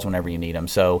service calls whenever you need them.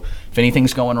 So if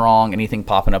anything's going wrong, anything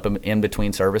popping up in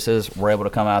between services, we're able to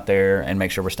come out there and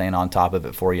make sure we're staying on top of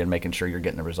it for you and making sure you're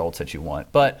getting the results that you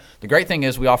want. But the great thing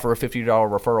is we offer a $50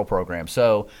 referral program.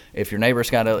 So if your neighbor's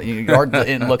got your yard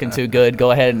isn't looking too good, go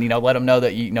ahead and let them know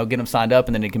that get them signed up,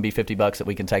 and then it can be $50 that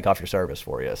we can take off your service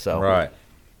for you. So right.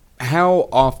 How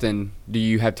often do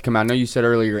you have to come out? I know you said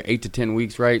earlier 8 to 10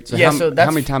 weeks, right? So, yeah, how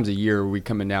many times a year are we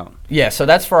coming out? Yeah, so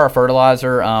that's for our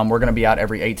fertilizer. We're going to be out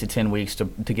every 8 to 10 weeks to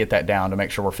get that down, to make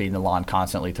sure we're feeding the lawn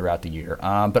constantly throughout the year.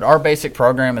 But our basic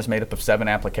program is made up of 7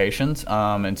 applications,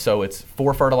 and so it's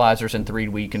 4 fertilizers and 3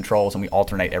 weed controls, and we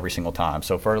alternate every single time.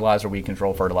 So fertilizer, weed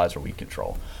control, fertilizer, weed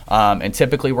control. And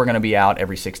typically we're going to be out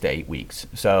every 6 to 8 weeks.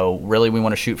 So really we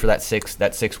want to shoot for that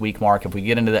 6 week mark. If we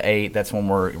get into the 8, that's when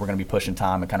we're going to be pushing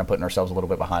time and kind of putting ourselves a little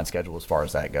bit behind schedule as far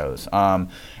as that goes.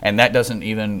 And that doesn't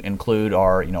even include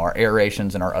our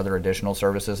aerations and our other additional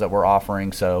services that we're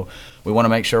offering. So we want to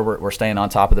make sure we're staying on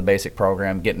top of the basic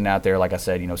program, getting out there. Like I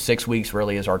said, 6 weeks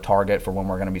really is our target for when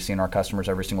we're going to be seeing our customers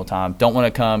every single time. Don't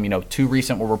want to come, too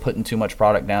recent where we're putting too much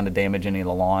product down to damage any of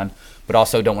the lawn, but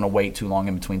also don't want to wait too long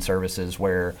in between services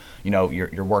where,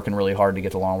 you're working really hard to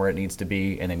get the lawn where it needs to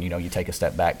be, and then, you take a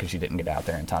step back because you didn't get out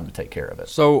there in time to take care of it.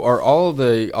 So are all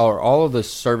of the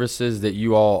services that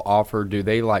you all offer, do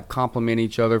they like complement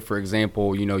each other? For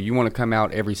example, you want to come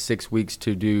out every 6 weeks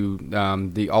to do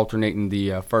the alternating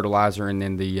the fertilizer and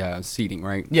then the seeding,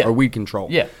 right? Yeah. Or weed control.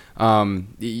 Yeah.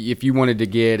 If you wanted to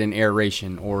get an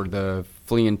aeration or the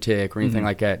flea and tick or anything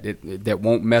like that, that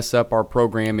won't mess up our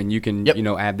program, and you can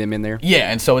add them in there? Yeah,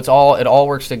 and so it all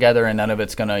works together, and none of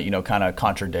it's gonna kind of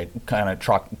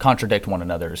contradict one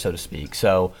another, so to speak.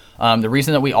 So the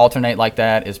reason that we alternate like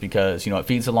that is because it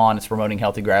feeds the lawn, it's promoting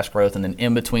healthy grass growth, and then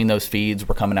in between those feeds,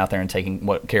 we're coming out there and taking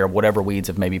care of whatever weeds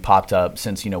have maybe popped up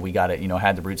since we got it,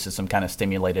 had the root system kind of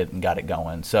stimulated and got it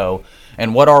going. So,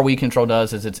 and what our weed control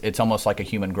does is it's almost like a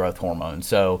human growth hormone.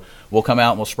 So we'll come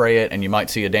out and we'll spray it, and you might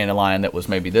see a dandelion that was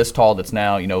maybe this tall that's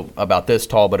now about this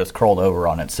tall, but it's curled over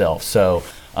on itself. So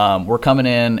we're coming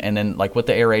in, and then like with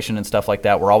the aeration and stuff like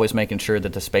that, we're always making sure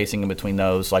that the spacing in between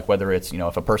those, like whether it's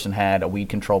if a person had a weed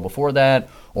control before that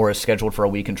or is scheduled for a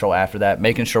weed control after that,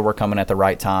 making sure we're coming at the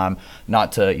right time,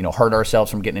 not to hurt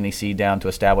ourselves from getting any seed down to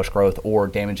establish growth or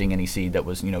damaging any seed that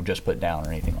was just put down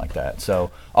or anything like that. So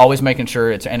always making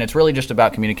sure it's really just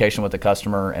about communication with the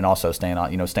customer, and also staying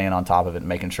on top of it and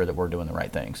making sure that we're doing the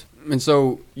right things. And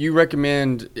so you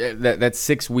recommend that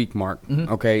 6 week mark.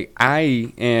 Okay,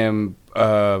 I am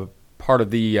part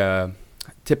of the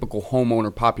typical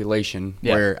homeowner population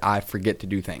where I forget to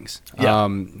do things.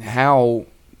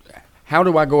 How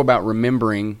do I go about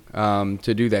remembering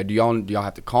to do that? Do y'all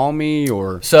have to call me,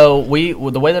 or? So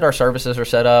the way that our services are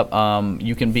set up,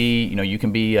 you can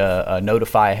be a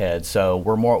notify ahead. So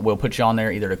we'll put you on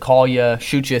there either to call you,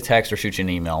 shoot you a text, or shoot you an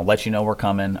email, let you know we're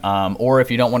coming. Or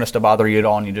if you don't want us to bother you at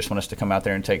all and you just want us to come out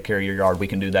there and take care of your yard, we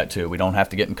can do that too. We don't have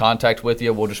to get in contact with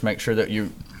you. We'll just make sure that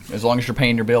as long as you're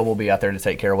paying your bill, we'll be out there to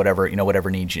take care of whatever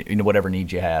needs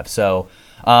you have. So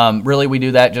really, we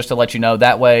do that just to let you know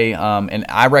that way. And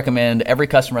I recommend every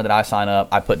customer that I sign up,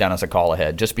 I put down as a call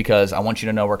ahead, just because I want you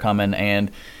to know we're coming.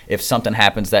 And if something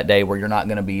happens that day where you're not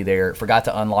going to be there, forgot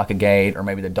to unlock a gate, or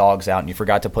maybe the dog's out and you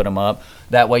forgot to put them up,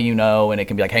 that way and it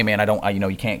can be like, hey man,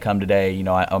 you can't come today.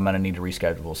 I'm going to need to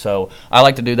reschedule. So I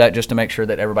like to do that just to make sure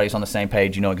that everybody's on the same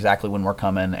page. exactly when we're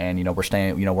coming, and we're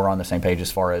staying. We're on the same page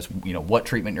as far as what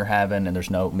treatment you're having, and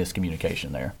there's no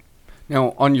miscommunication there.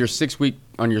 Now, on your 6 week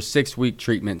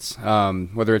treatments,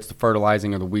 whether it's the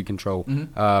fertilizing or the weed control,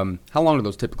 how long do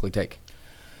those typically take?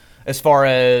 As far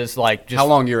as how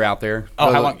long you're out there?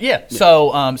 Oh, how long? Yeah.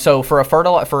 So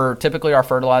for typically our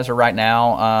fertilizer right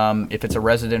now, if it's a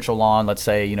residential lawn, let's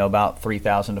say about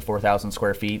 3,000 to 4,000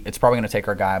 square feet, it's probably going to take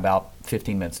our guy about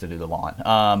 15 minutes to do the lawn.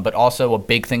 But also a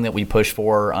big thing that we push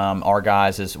for our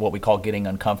guys is what we call getting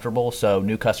uncomfortable. So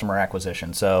new customer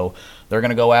acquisition. So they're going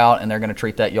to go out and they're going to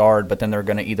treat that yard, but then they're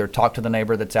going to either talk to the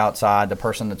neighbor that's outside, the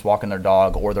person that's walking their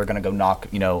dog, or they're going to go knock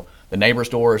the neighbor's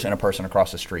doors and a person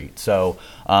across the street. So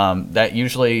that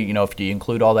usually, if you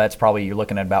include all that, you're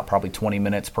looking at about 20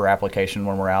 minutes per application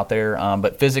when we're out there.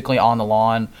 But physically on the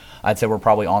lawn, I'd say we're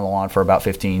probably on the lawn for about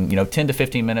 10 to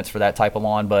 15 minutes for that type of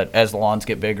lawn. But as the lawns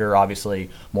get bigger, obviously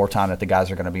more time that the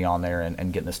guys are going to be on there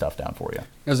and getting the stuff down for you.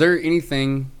 Is there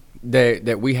anything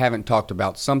that we haven't talked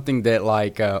about, something that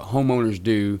homeowners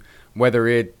do, whether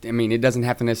it doesn't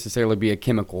have to necessarily be a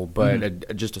chemical,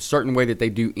 but just a certain way that they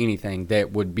do anything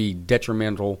that would be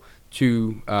detrimental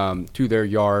to their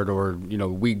yard or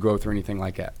weed growth or anything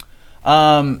like that?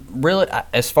 Really,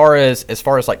 as far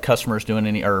as like customers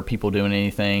doing or people doing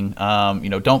anything,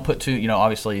 don't put too,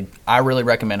 obviously I really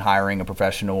recommend hiring a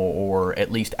professional, or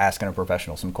at least asking a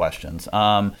professional some questions.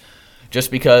 Just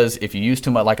because if you use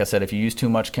too much, like I said, if you use too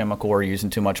much chemical or using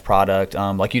too much product,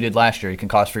 like you did last year, you can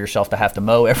cause for yourself to have to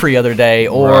mow every other day,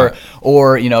 or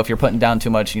if you're putting down too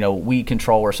much, weed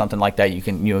control or something like that, you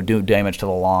can do damage to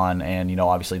the lawn, and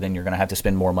obviously then you're going to have to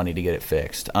spend more money to get it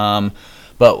fixed.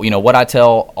 But what I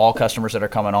tell all customers that are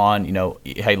coming on,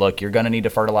 hey, look, you're going to need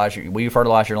to fertilize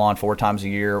your lawn 4 times a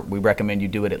year. We recommend you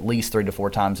do it at least 3 to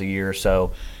 4 times a year.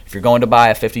 So if you're going to buy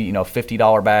a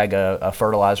 $50 bag of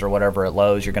fertilizer or whatever at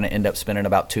Lowe's, you're going to end up spending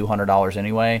about $200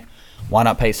 anyway. Why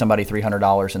not pay somebody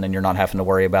 $300, and then you're not having to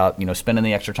worry about spending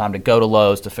the extra time to go to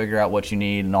Lowe's to figure out what you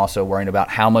need, and also worrying about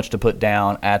how much to put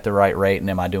down at the right rate, and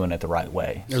am I doing it the right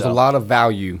way? There's a lot of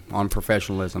value on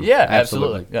professionalism. Yeah,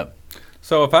 absolutely. Yep.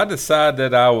 So if I decide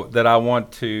that I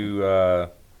want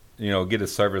to get a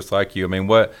service like you,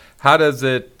 how does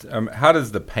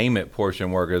the payment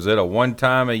portion work? Is it a one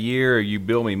time a year, or you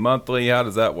bill me monthly? How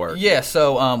does that work? Yeah,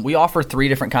 so we offer 3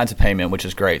 different kinds of payment, which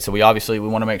is great. So we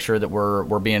want to make sure that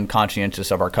we're being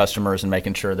conscientious of our customers and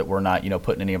making sure that we're not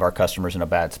putting any of our customers in a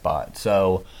bad spot.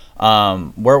 So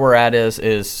where we're at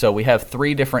is so we have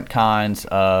 3 different kinds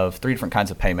of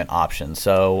payment options.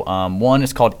 So one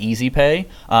is called Easy Pay,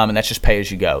 and that's just pay as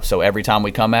you go. So every time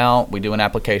we come out, we do an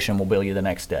application, we'll bill you the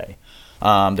next day.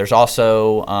 There's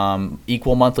also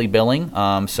equal monthly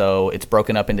billing. So it's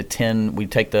broken up into 10. We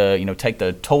take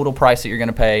the total price that you're going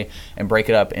to pay and break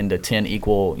it up into 10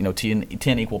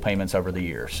 equal payments over the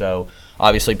year. So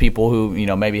obviously people who,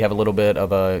 maybe have a little bit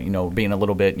of a, being a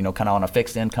little bit, kind of on a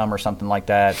fixed income or something like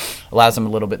that, allows them a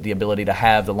little bit the ability to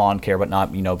have the lawn care but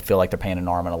not, feel like they're paying an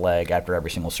arm and a leg after every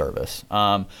single service.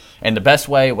 And the best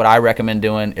way, what I recommend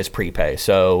doing is prepay.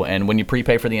 So, and when you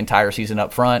prepay for the entire season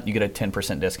up front, you get a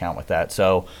 10% discount with that.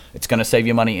 So it's going to save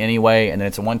you money anyway, and then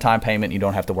it's a one-time payment. You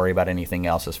don't have to worry about anything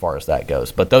else as far as that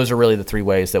goes. But those are really the three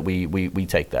ways that we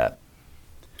take that.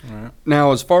 All right.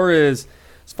 Now, as far as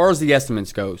the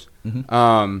estimates goes,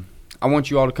 I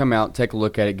want you all to come out, take a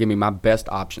look at it, give me my best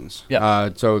options,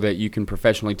 so that you can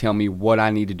professionally tell me what I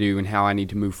need to do and how I need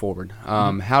to move forward.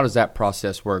 How does that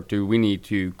process work? Do we need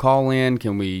to call in?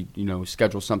 Can we,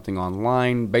 schedule something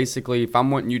online? Basically, if I'm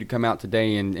wanting you to come out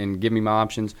today and give me my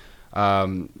options,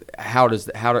 how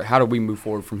do we move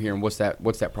forward from here, and what's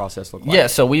that process look like? Yeah,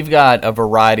 so we've got a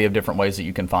variety of different ways that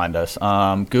you can find us.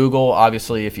 Google,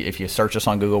 obviously, if you search us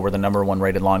on Google, we're the #1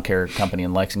 rated lawn care company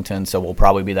in Lexington, so we'll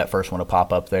probably be that first one to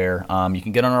pop up there. You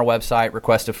can get on our website,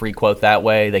 request a free quote that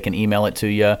way. They can email it to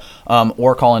you,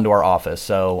 or call into our office.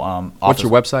 So, what's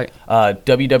your website?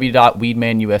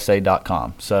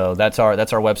 www.weedmanusa.com. So that's our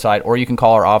website, or you can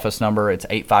call our office number. It's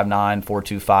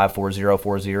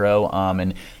 859-425-4040,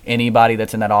 and anybody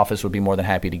that's in that office would be more than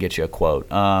happy to get you a quote.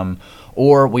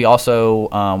 Or we also,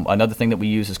 another thing that we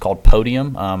use is called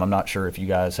Podium. I'm not sure if you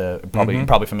guys are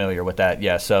probably familiar with that.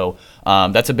 Yeah, so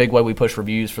that's a big way we push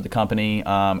reviews for the company,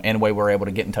 and a way we're able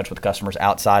to get in touch with customers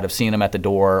outside of seeing them at the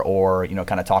door or,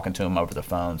 kind of talking to them over the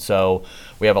phone. So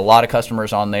we have a lot of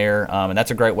customers on there, and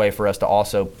that's a great way for us to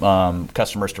also,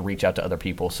 customers to reach out to other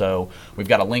people. So we've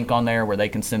got a link on there where they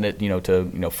can send it,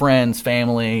 to, friends,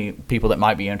 family, people that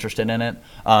might be interested in it.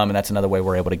 And that's another way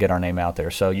we're able to get our name out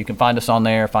there. So you can find us on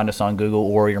there, find us on Google,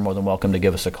 or you're more than welcome to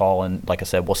give us a call. And like I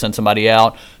said, we'll send somebody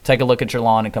out, take a look at your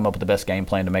lawn, and come up with the best game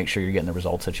plan to make sure you're getting the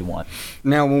results that you want.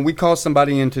 Now, when we call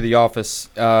somebody into the office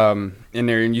in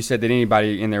there, and you said that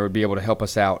anybody in there would be able to help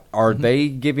us out, are they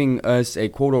giving us a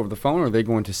quote over the phone, or are they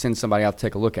going to send somebody out to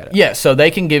take a look at it? Yeah, so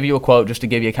they can give you a quote just to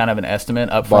give you kind of an estimate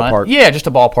up front. Ballpark. Yeah, just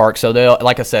a ballpark. So they'll,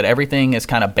 like I said, everything is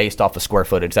kind of based off of square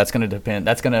footage. That's going to depend.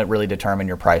 That's going to really determine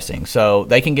your pricing. So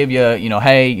they can give you,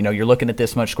 hey, you're looking at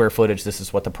this much square footage. This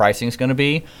is what the pricing is going to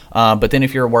be. But then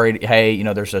if you're worried, hey,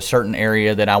 there's a certain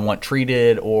area that I want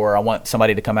treated, or I want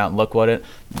somebody to come out and look at it,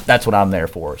 that's what I'm there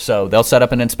for. So they'll set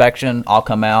up an inspection. I'll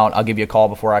come out. I'll give you a call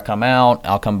before I come out.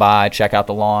 I'll come by, check out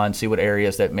the lawn, see what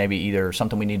areas that maybe either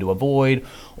something we need to avoid,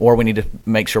 or we need to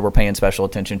make sure we're paying special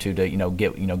attention to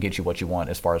get you what you want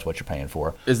as far as what you're paying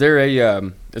for. Is there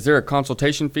a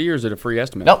consultation fee, or is it a free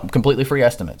estimate? Nope, completely free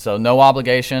estimate. So no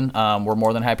obligation. We're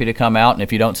more than happy to come out, and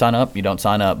if you don't sign up, you don't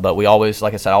sign up. But we always,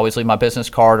 like I said, always leave my business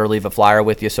card or leave a flyer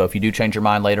with you. So if you do change your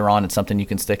mind later on, it's something you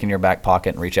can stick in your back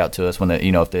pocket and reach out to us when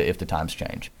if the times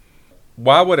change.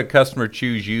 Why would a customer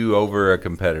choose you over a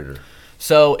competitor?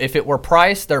 So if it were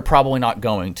price, they're probably not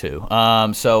going to.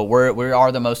 So we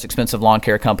are the most expensive lawn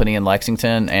care company in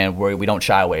Lexington, and we don't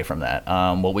shy away from that.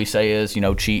 What we say is,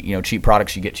 cheap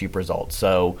products, you get cheap results.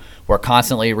 So we're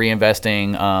constantly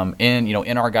reinvesting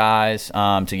in our guys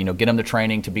to get them the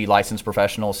training to be licensed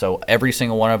professionals. So every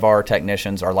single one of our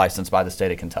technicians are licensed by the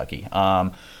state of Kentucky.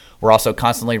 We're also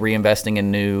constantly reinvesting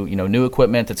in new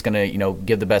equipment that's going to,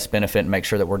 give the best benefit and make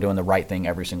sure that we're doing the right thing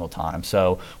every single time.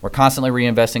 So we're constantly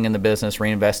reinvesting in the business,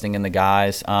 reinvesting in the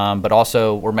guys, but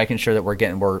also we're making sure that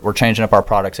we're changing up our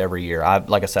products every year.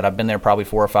 Like I said, I've been there probably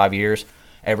 4 or 5 years.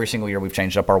 Every single year we've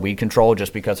changed up our weed control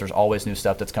just because there's always new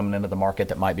stuff that's coming into the market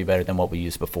that might be better than what we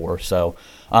used before. So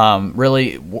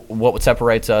really what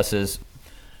separates us is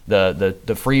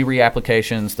the free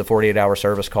reapplications, the 48-hour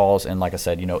service calls, and like I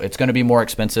said, it's going to be more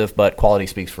expensive, but quality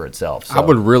speaks for itself. So. I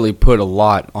would really put a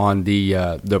lot on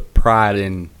the pride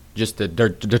and just the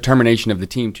determination of the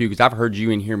team too, because I've heard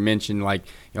you in here mention like,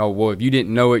 well, if you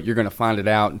didn't know it, you're going to find it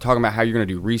out, and talking about how you're going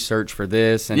to do research for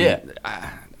this, and yeah.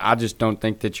 I just don't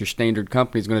think that your standard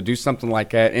company is going to do something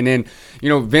like that. And then,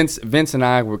 Vince and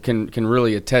I can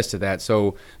really attest to that.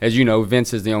 So, as you know,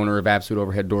 Vince is the owner of Absolute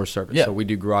Overhead Door Service. Yeah. So we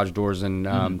do garage doors and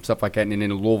stuff like that. And then in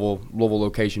the Louisville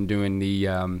location doing the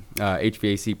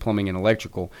HVAC, plumbing, and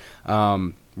electrical.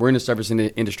 We're in the service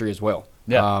industry as well.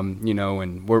 Yeah.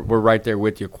 And we're right there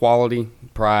with you. Quality,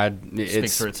 pride,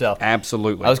 speaks for itself.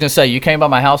 Absolutely. I was going to say, you came by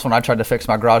my house when I tried to fix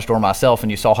my garage door myself, and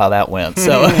you saw how that went.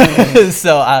 So,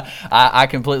 so I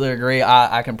completely agree.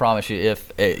 I can promise you, if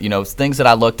things that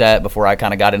I looked at before I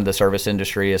kind of got into the service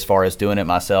industry, as far as doing it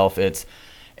myself, it's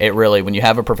it really, when you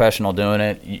have a professional doing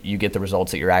it, you get the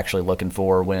results that you're actually looking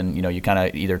for. When you kind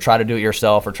of either try to do it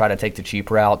yourself or try to take the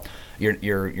cheap route,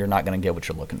 you're not going to get what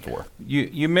you're looking for.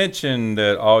 You mentioned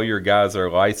that all your guys are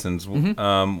licensed.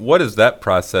 What is that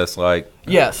process like?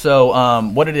 Yeah, so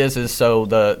what it is so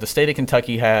the state of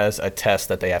Kentucky has a test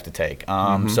that they have to take.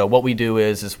 So what we do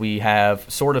is we have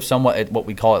sort of somewhat what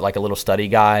we call it like a little study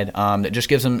guide that just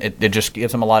gives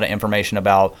them a lot of information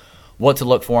about what to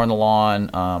look for on the lawn,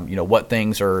 what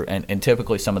things are, and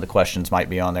typically some of the questions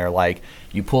might be on there, like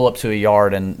you pull up to a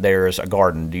yard and there's a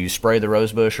garden. Do you spray the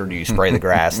rose bush or do you spray the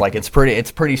grass? Like it's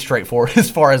pretty straightforward as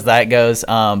far as that goes.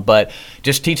 But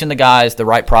just teaching the guys the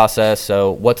right process,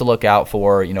 so what to look out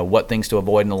for, what things to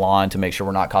avoid in the lawn to make sure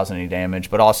we're not causing any damage,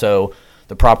 but also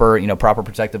the proper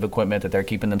protective equipment, that they're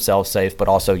keeping themselves safe, but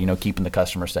also keeping the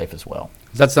customer safe as well.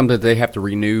 Is that something that they have to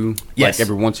renew, yes, like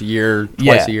every once a year,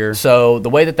 twice a year? So the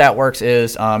way that works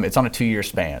is it's on a 2-year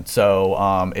span.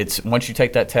 So it's once you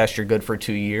take that test, you're good for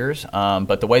 2 years.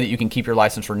 But the way that you can keep your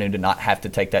license renewed and not have to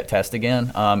take that test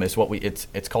again is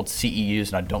it's called CEUs,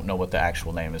 and I don't know what the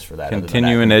actual name is for that.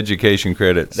 Continuing education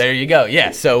credits. There you go.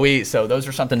 Yeah. So those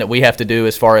are something that we have to do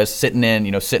as far as sitting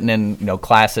in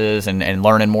classes and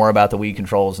learning more about the weed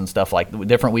controls and stuff, like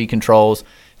different weed controls,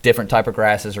 different type of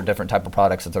grasses or different type of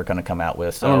products that they're going to come out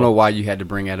with. So, I don't know why you had to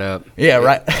bring that up. Yeah,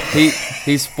 right.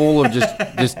 He's full of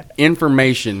just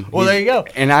information. Well, there you go.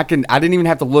 And I didn't even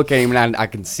have to look at him, and I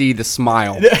can see the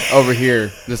smile over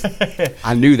here.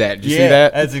 I knew that. Did you see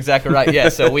that? That's exactly right. Yeah.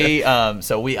 So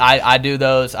I do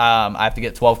those. I have to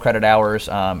get 12 credit hours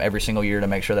every single year to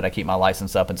make sure that I keep my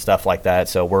license up and stuff like that.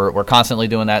 So we're constantly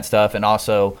doing that stuff, and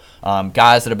also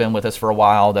guys that have been with us for a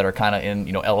while that are kind of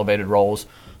in elevated roles,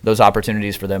 those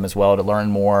opportunities for them as well to learn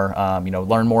more,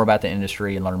 learn more about the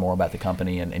industry and learn more about the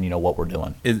company and what we're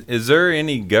doing. Is there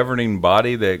any governing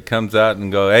body that comes out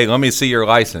and go, hey, let me see your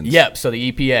license? Yep. So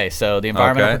the EPA, so the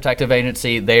Environmental Protective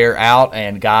Agency, they're out,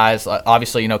 and guys,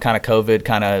 obviously, kind of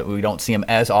COVID, we don't see them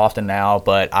as often now,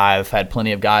 but I've had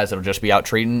plenty of guys that'll just be out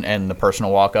treating, and the person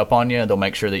will walk up on you. They'll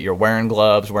make sure that you're wearing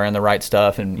gloves, wearing the right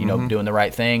stuff, and doing the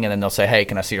right thing, and then they'll say, hey,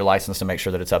 can I see your license to make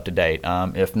sure that it's up to date?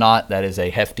 If not, that is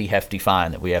a hefty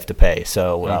fine that we have to pay.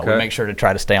 So we make sure to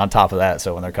try to stay on top of that,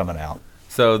 so when they're coming out.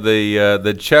 So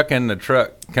the chuck and the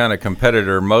truck kind of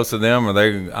competitor, most of them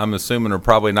I'm assuming are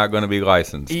probably not going to be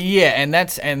licensed. Yeah, and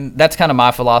that's kind of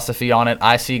my philosophy on it.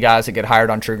 I see guys that get hired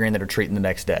on True Green that are treating the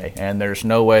next day, and there's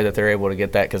no way that they're able to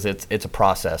get that because it's a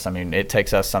process. I mean, it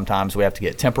takes us sometimes we have to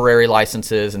get temporary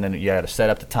licenses, and then you got to set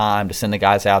up the time to send the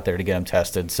guys out there to get them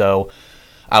tested. So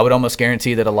I would almost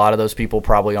guarantee that a lot of those people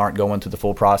probably aren't going through the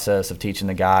full process of teaching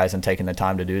the guys and taking the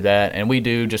time to do that. And we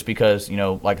do, just because,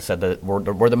 like I said, that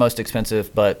we're the most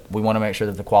expensive, but we want to make sure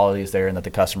that the quality is there and that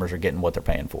the customers are getting what they're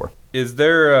paying for. Is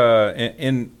there,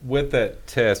 with that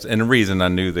test, and the reason I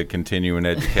knew the continuing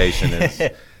education is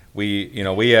we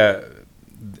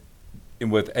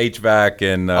with HVAC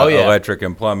and electric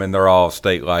and plumbing, they're all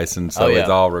state licensed, so it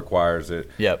all requires it.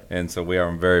 Yep. And so we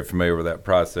are very familiar with that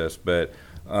process. But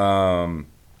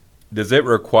does it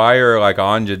require like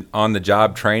on the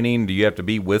job training? Do you have to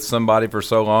be with somebody for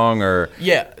so long, or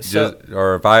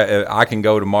or if I can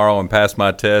go tomorrow and pass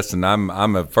my test and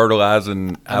I'm a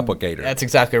fertilizing applicator? That's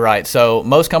exactly right. So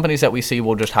most companies that we see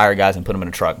will just hire guys and put them in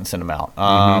a truck and send them out.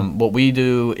 What we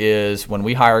do is when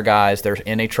we hire guys, they're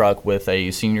in a truck with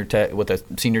a senior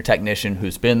technician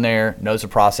who's been there, knows the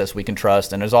process, we can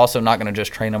trust, and is also not going to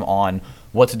just train them on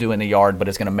what to do in the yard, but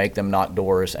it's going to make them knock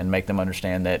doors and make them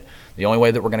understand that the only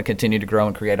way that we're going to continue to grow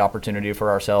and create opportunity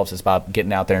for ourselves is by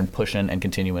getting out there and pushing and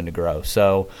continuing to grow.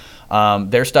 So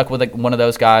they're stuck with one of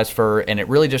those guys and it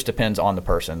really just depends on the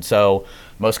person. So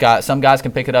some guys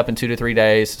can pick it up in 2 to 3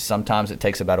 days. Sometimes it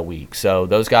takes about a week. So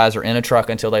those guys are in a truck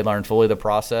until they learn fully the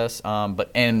process.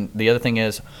 And the other thing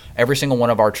is every single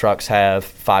one of our trucks have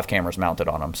 5 cameras mounted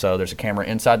on them. So there's a camera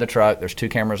inside the truck. There's 2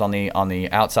 cameras on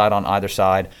the outside on either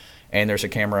side. And there's a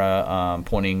camera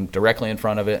pointing directly in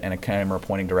front of it and a camera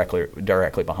pointing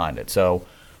directly behind it. So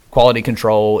quality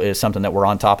control is something that we're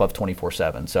on top of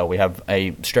 24/7. So we have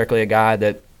strictly a guy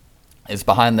that is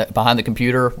behind the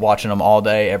computer, watching them all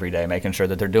day, every day, making sure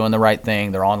that they're doing the right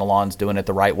thing, they're on the lawns doing it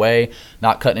the right way,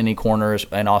 not cutting any corners,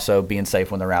 and also being safe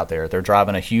when they're out there. They're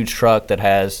driving a huge truck that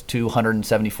has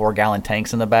 274-gallon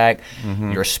tanks in the back.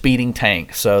 You're a speeding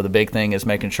tank. So the big thing is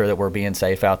making sure that we're being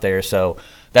safe out there. So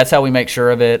that's how we make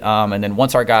sure of it. And then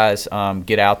once our guys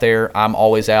get out there, I'm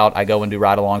always out. I go and do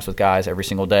ride-alongs with guys every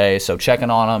single day. So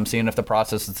checking on them, seeing if the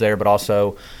process is there, but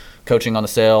also coaching on the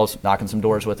sales, knocking some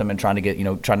doors with them, and trying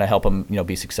to help them,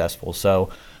 be successful. So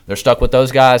they're stuck with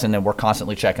those guys, and then we're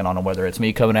constantly checking on them, whether it's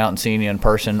me coming out and seeing you in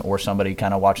person or somebody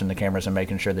kind of watching the cameras and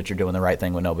making sure that you're doing the right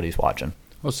thing when nobody's watching.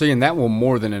 Well, see, and that will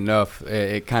more than enough.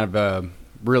 It kind of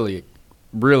really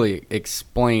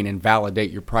explain and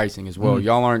validate your pricing as well.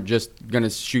 Y'all aren't just going to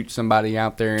shoot somebody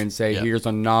out there and say, here's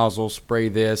a nozzle, spray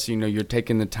this. You're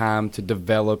taking the time to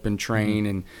develop and train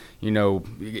and,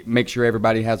 make sure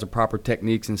everybody has the proper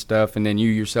techniques and stuff. And then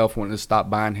you yourself wanting to stop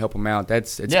by and help them out. It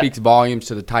speaks volumes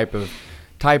to the type of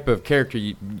character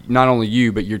not only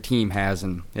you but your team has.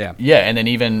 And and then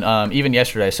even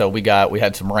yesterday, so we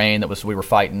had some rain we were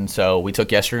fighting, so we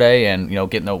took yesterday and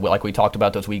getting like we talked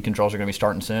about, those weed controls are going to be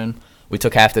starting soon. We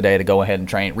took half the day to go ahead and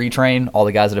retrain all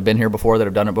the guys that have been here before, that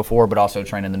have done it before, but also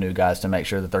training the new guys to make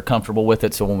sure that they're comfortable with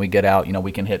it, so when we get out,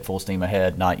 we can hit full steam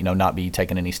ahead, not be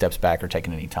taking any steps back or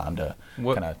taking any time to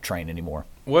kind of train anymore.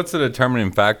 What's the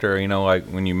determining factor, like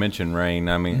when you mentioned rain?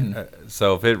 I mean,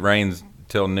 so if it rains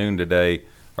till noon today,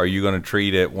 are you going to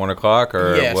treat at 1 o'clock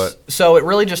or what? So it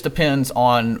really just depends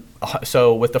on.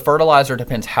 So with the fertilizer, it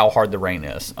depends how hard the rain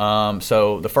is.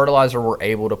 So the fertilizer we're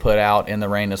able to put out in the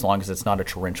rain as long as it's not a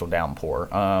torrential downpour.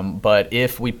 But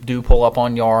if we do pull up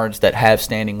on yards that have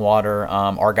standing water,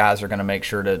 our guys are going to make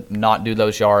sure to not do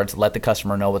those yards, let the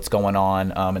customer know what's going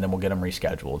on, and then we'll get them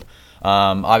rescheduled.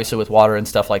 Obviously with water and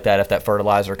stuff like that, if that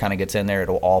fertilizer kind of gets in there,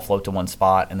 it'll all float to one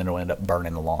spot and then it'll end up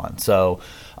burning the lawn. So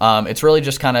it's really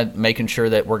just kind of making sure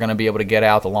that we're going to be able to get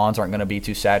out. The lawns aren't going to be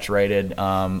too saturated,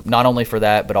 not only for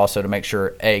that, but also to make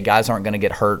sure, guys aren't going to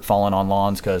get hurt falling on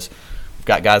lawns, because we've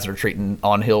got guys that are treating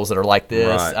on hills that are like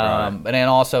this. Right. And then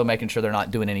also making sure they're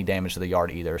not doing any damage to the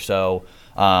yard either. So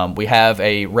we have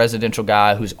a residential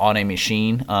guy who's on a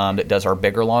machine that does our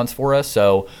bigger lawns for us.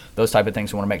 So those type of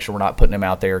things, we want to make sure we're not putting them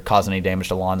out there causing any damage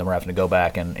to the lawn. Then we're having to go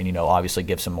back and obviously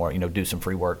give some more, do some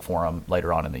free work for them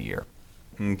later on in the year.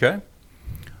 Okay.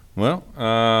 Well,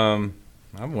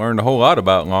 I've learned a whole lot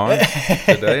about lawns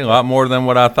today, a lot more than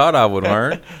what I thought I would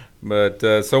learn. But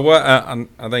so what? I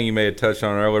think you may have touched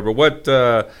on it earlier. But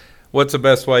what's the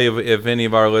best way if any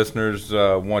of our listeners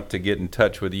want to get in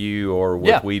touch with you or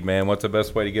with WeedMan? What's the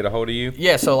best way to get a hold of you?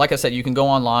 Yeah, so like I said, you can go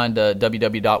online to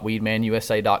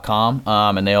www.weedmanusa.com,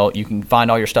 and you can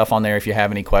find all your stuff on there if you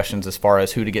have any questions as far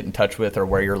as who to get in touch with or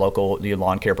where your local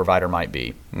lawn care provider might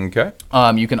be. Okay.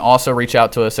 You can also reach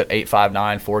out to us at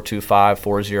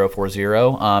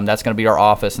 859-425-4040. That's going to be our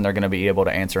office, and they're going to be able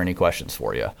to answer any questions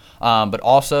for you. But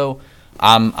also,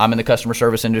 I'm in the customer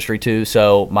service industry too,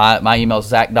 so my email is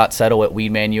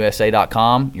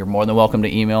zach.settle@weedmanusa.com. You're more than welcome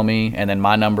to email me, and then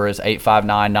my number is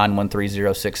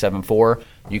 859-913-0674.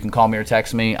 You can call me or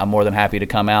text me. I'm more than happy to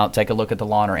come out, take a look at the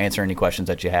lawn, or answer any questions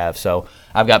that you have. So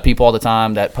I've got people all the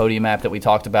time, that podium app that we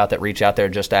talked about, that reach out there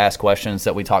just to ask questions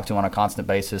that we talk to on a constant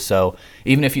basis. So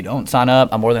even if you don't sign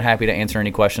up, I'm more than happy to answer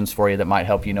any questions for you that might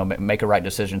help make a right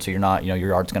decision, so you're not, your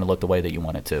yard's going to look the way that you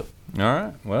want it to. All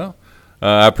right. Well,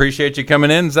 I appreciate you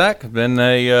coming in, Zach. Been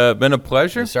a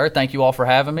pleasure. Yes, sir. Thank you all for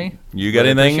having me. You got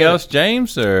anything else,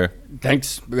 James? Or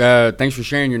thanks for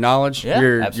sharing your knowledge,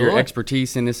 your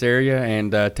expertise in this area,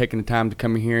 and taking the time to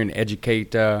come in here and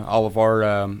educate all of our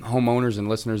homeowners and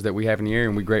listeners that we have in the area,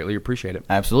 and we greatly appreciate it.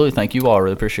 Absolutely. Thank you all. I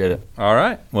really appreciate it. All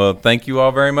right. Well, thank you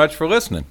all very much for listening.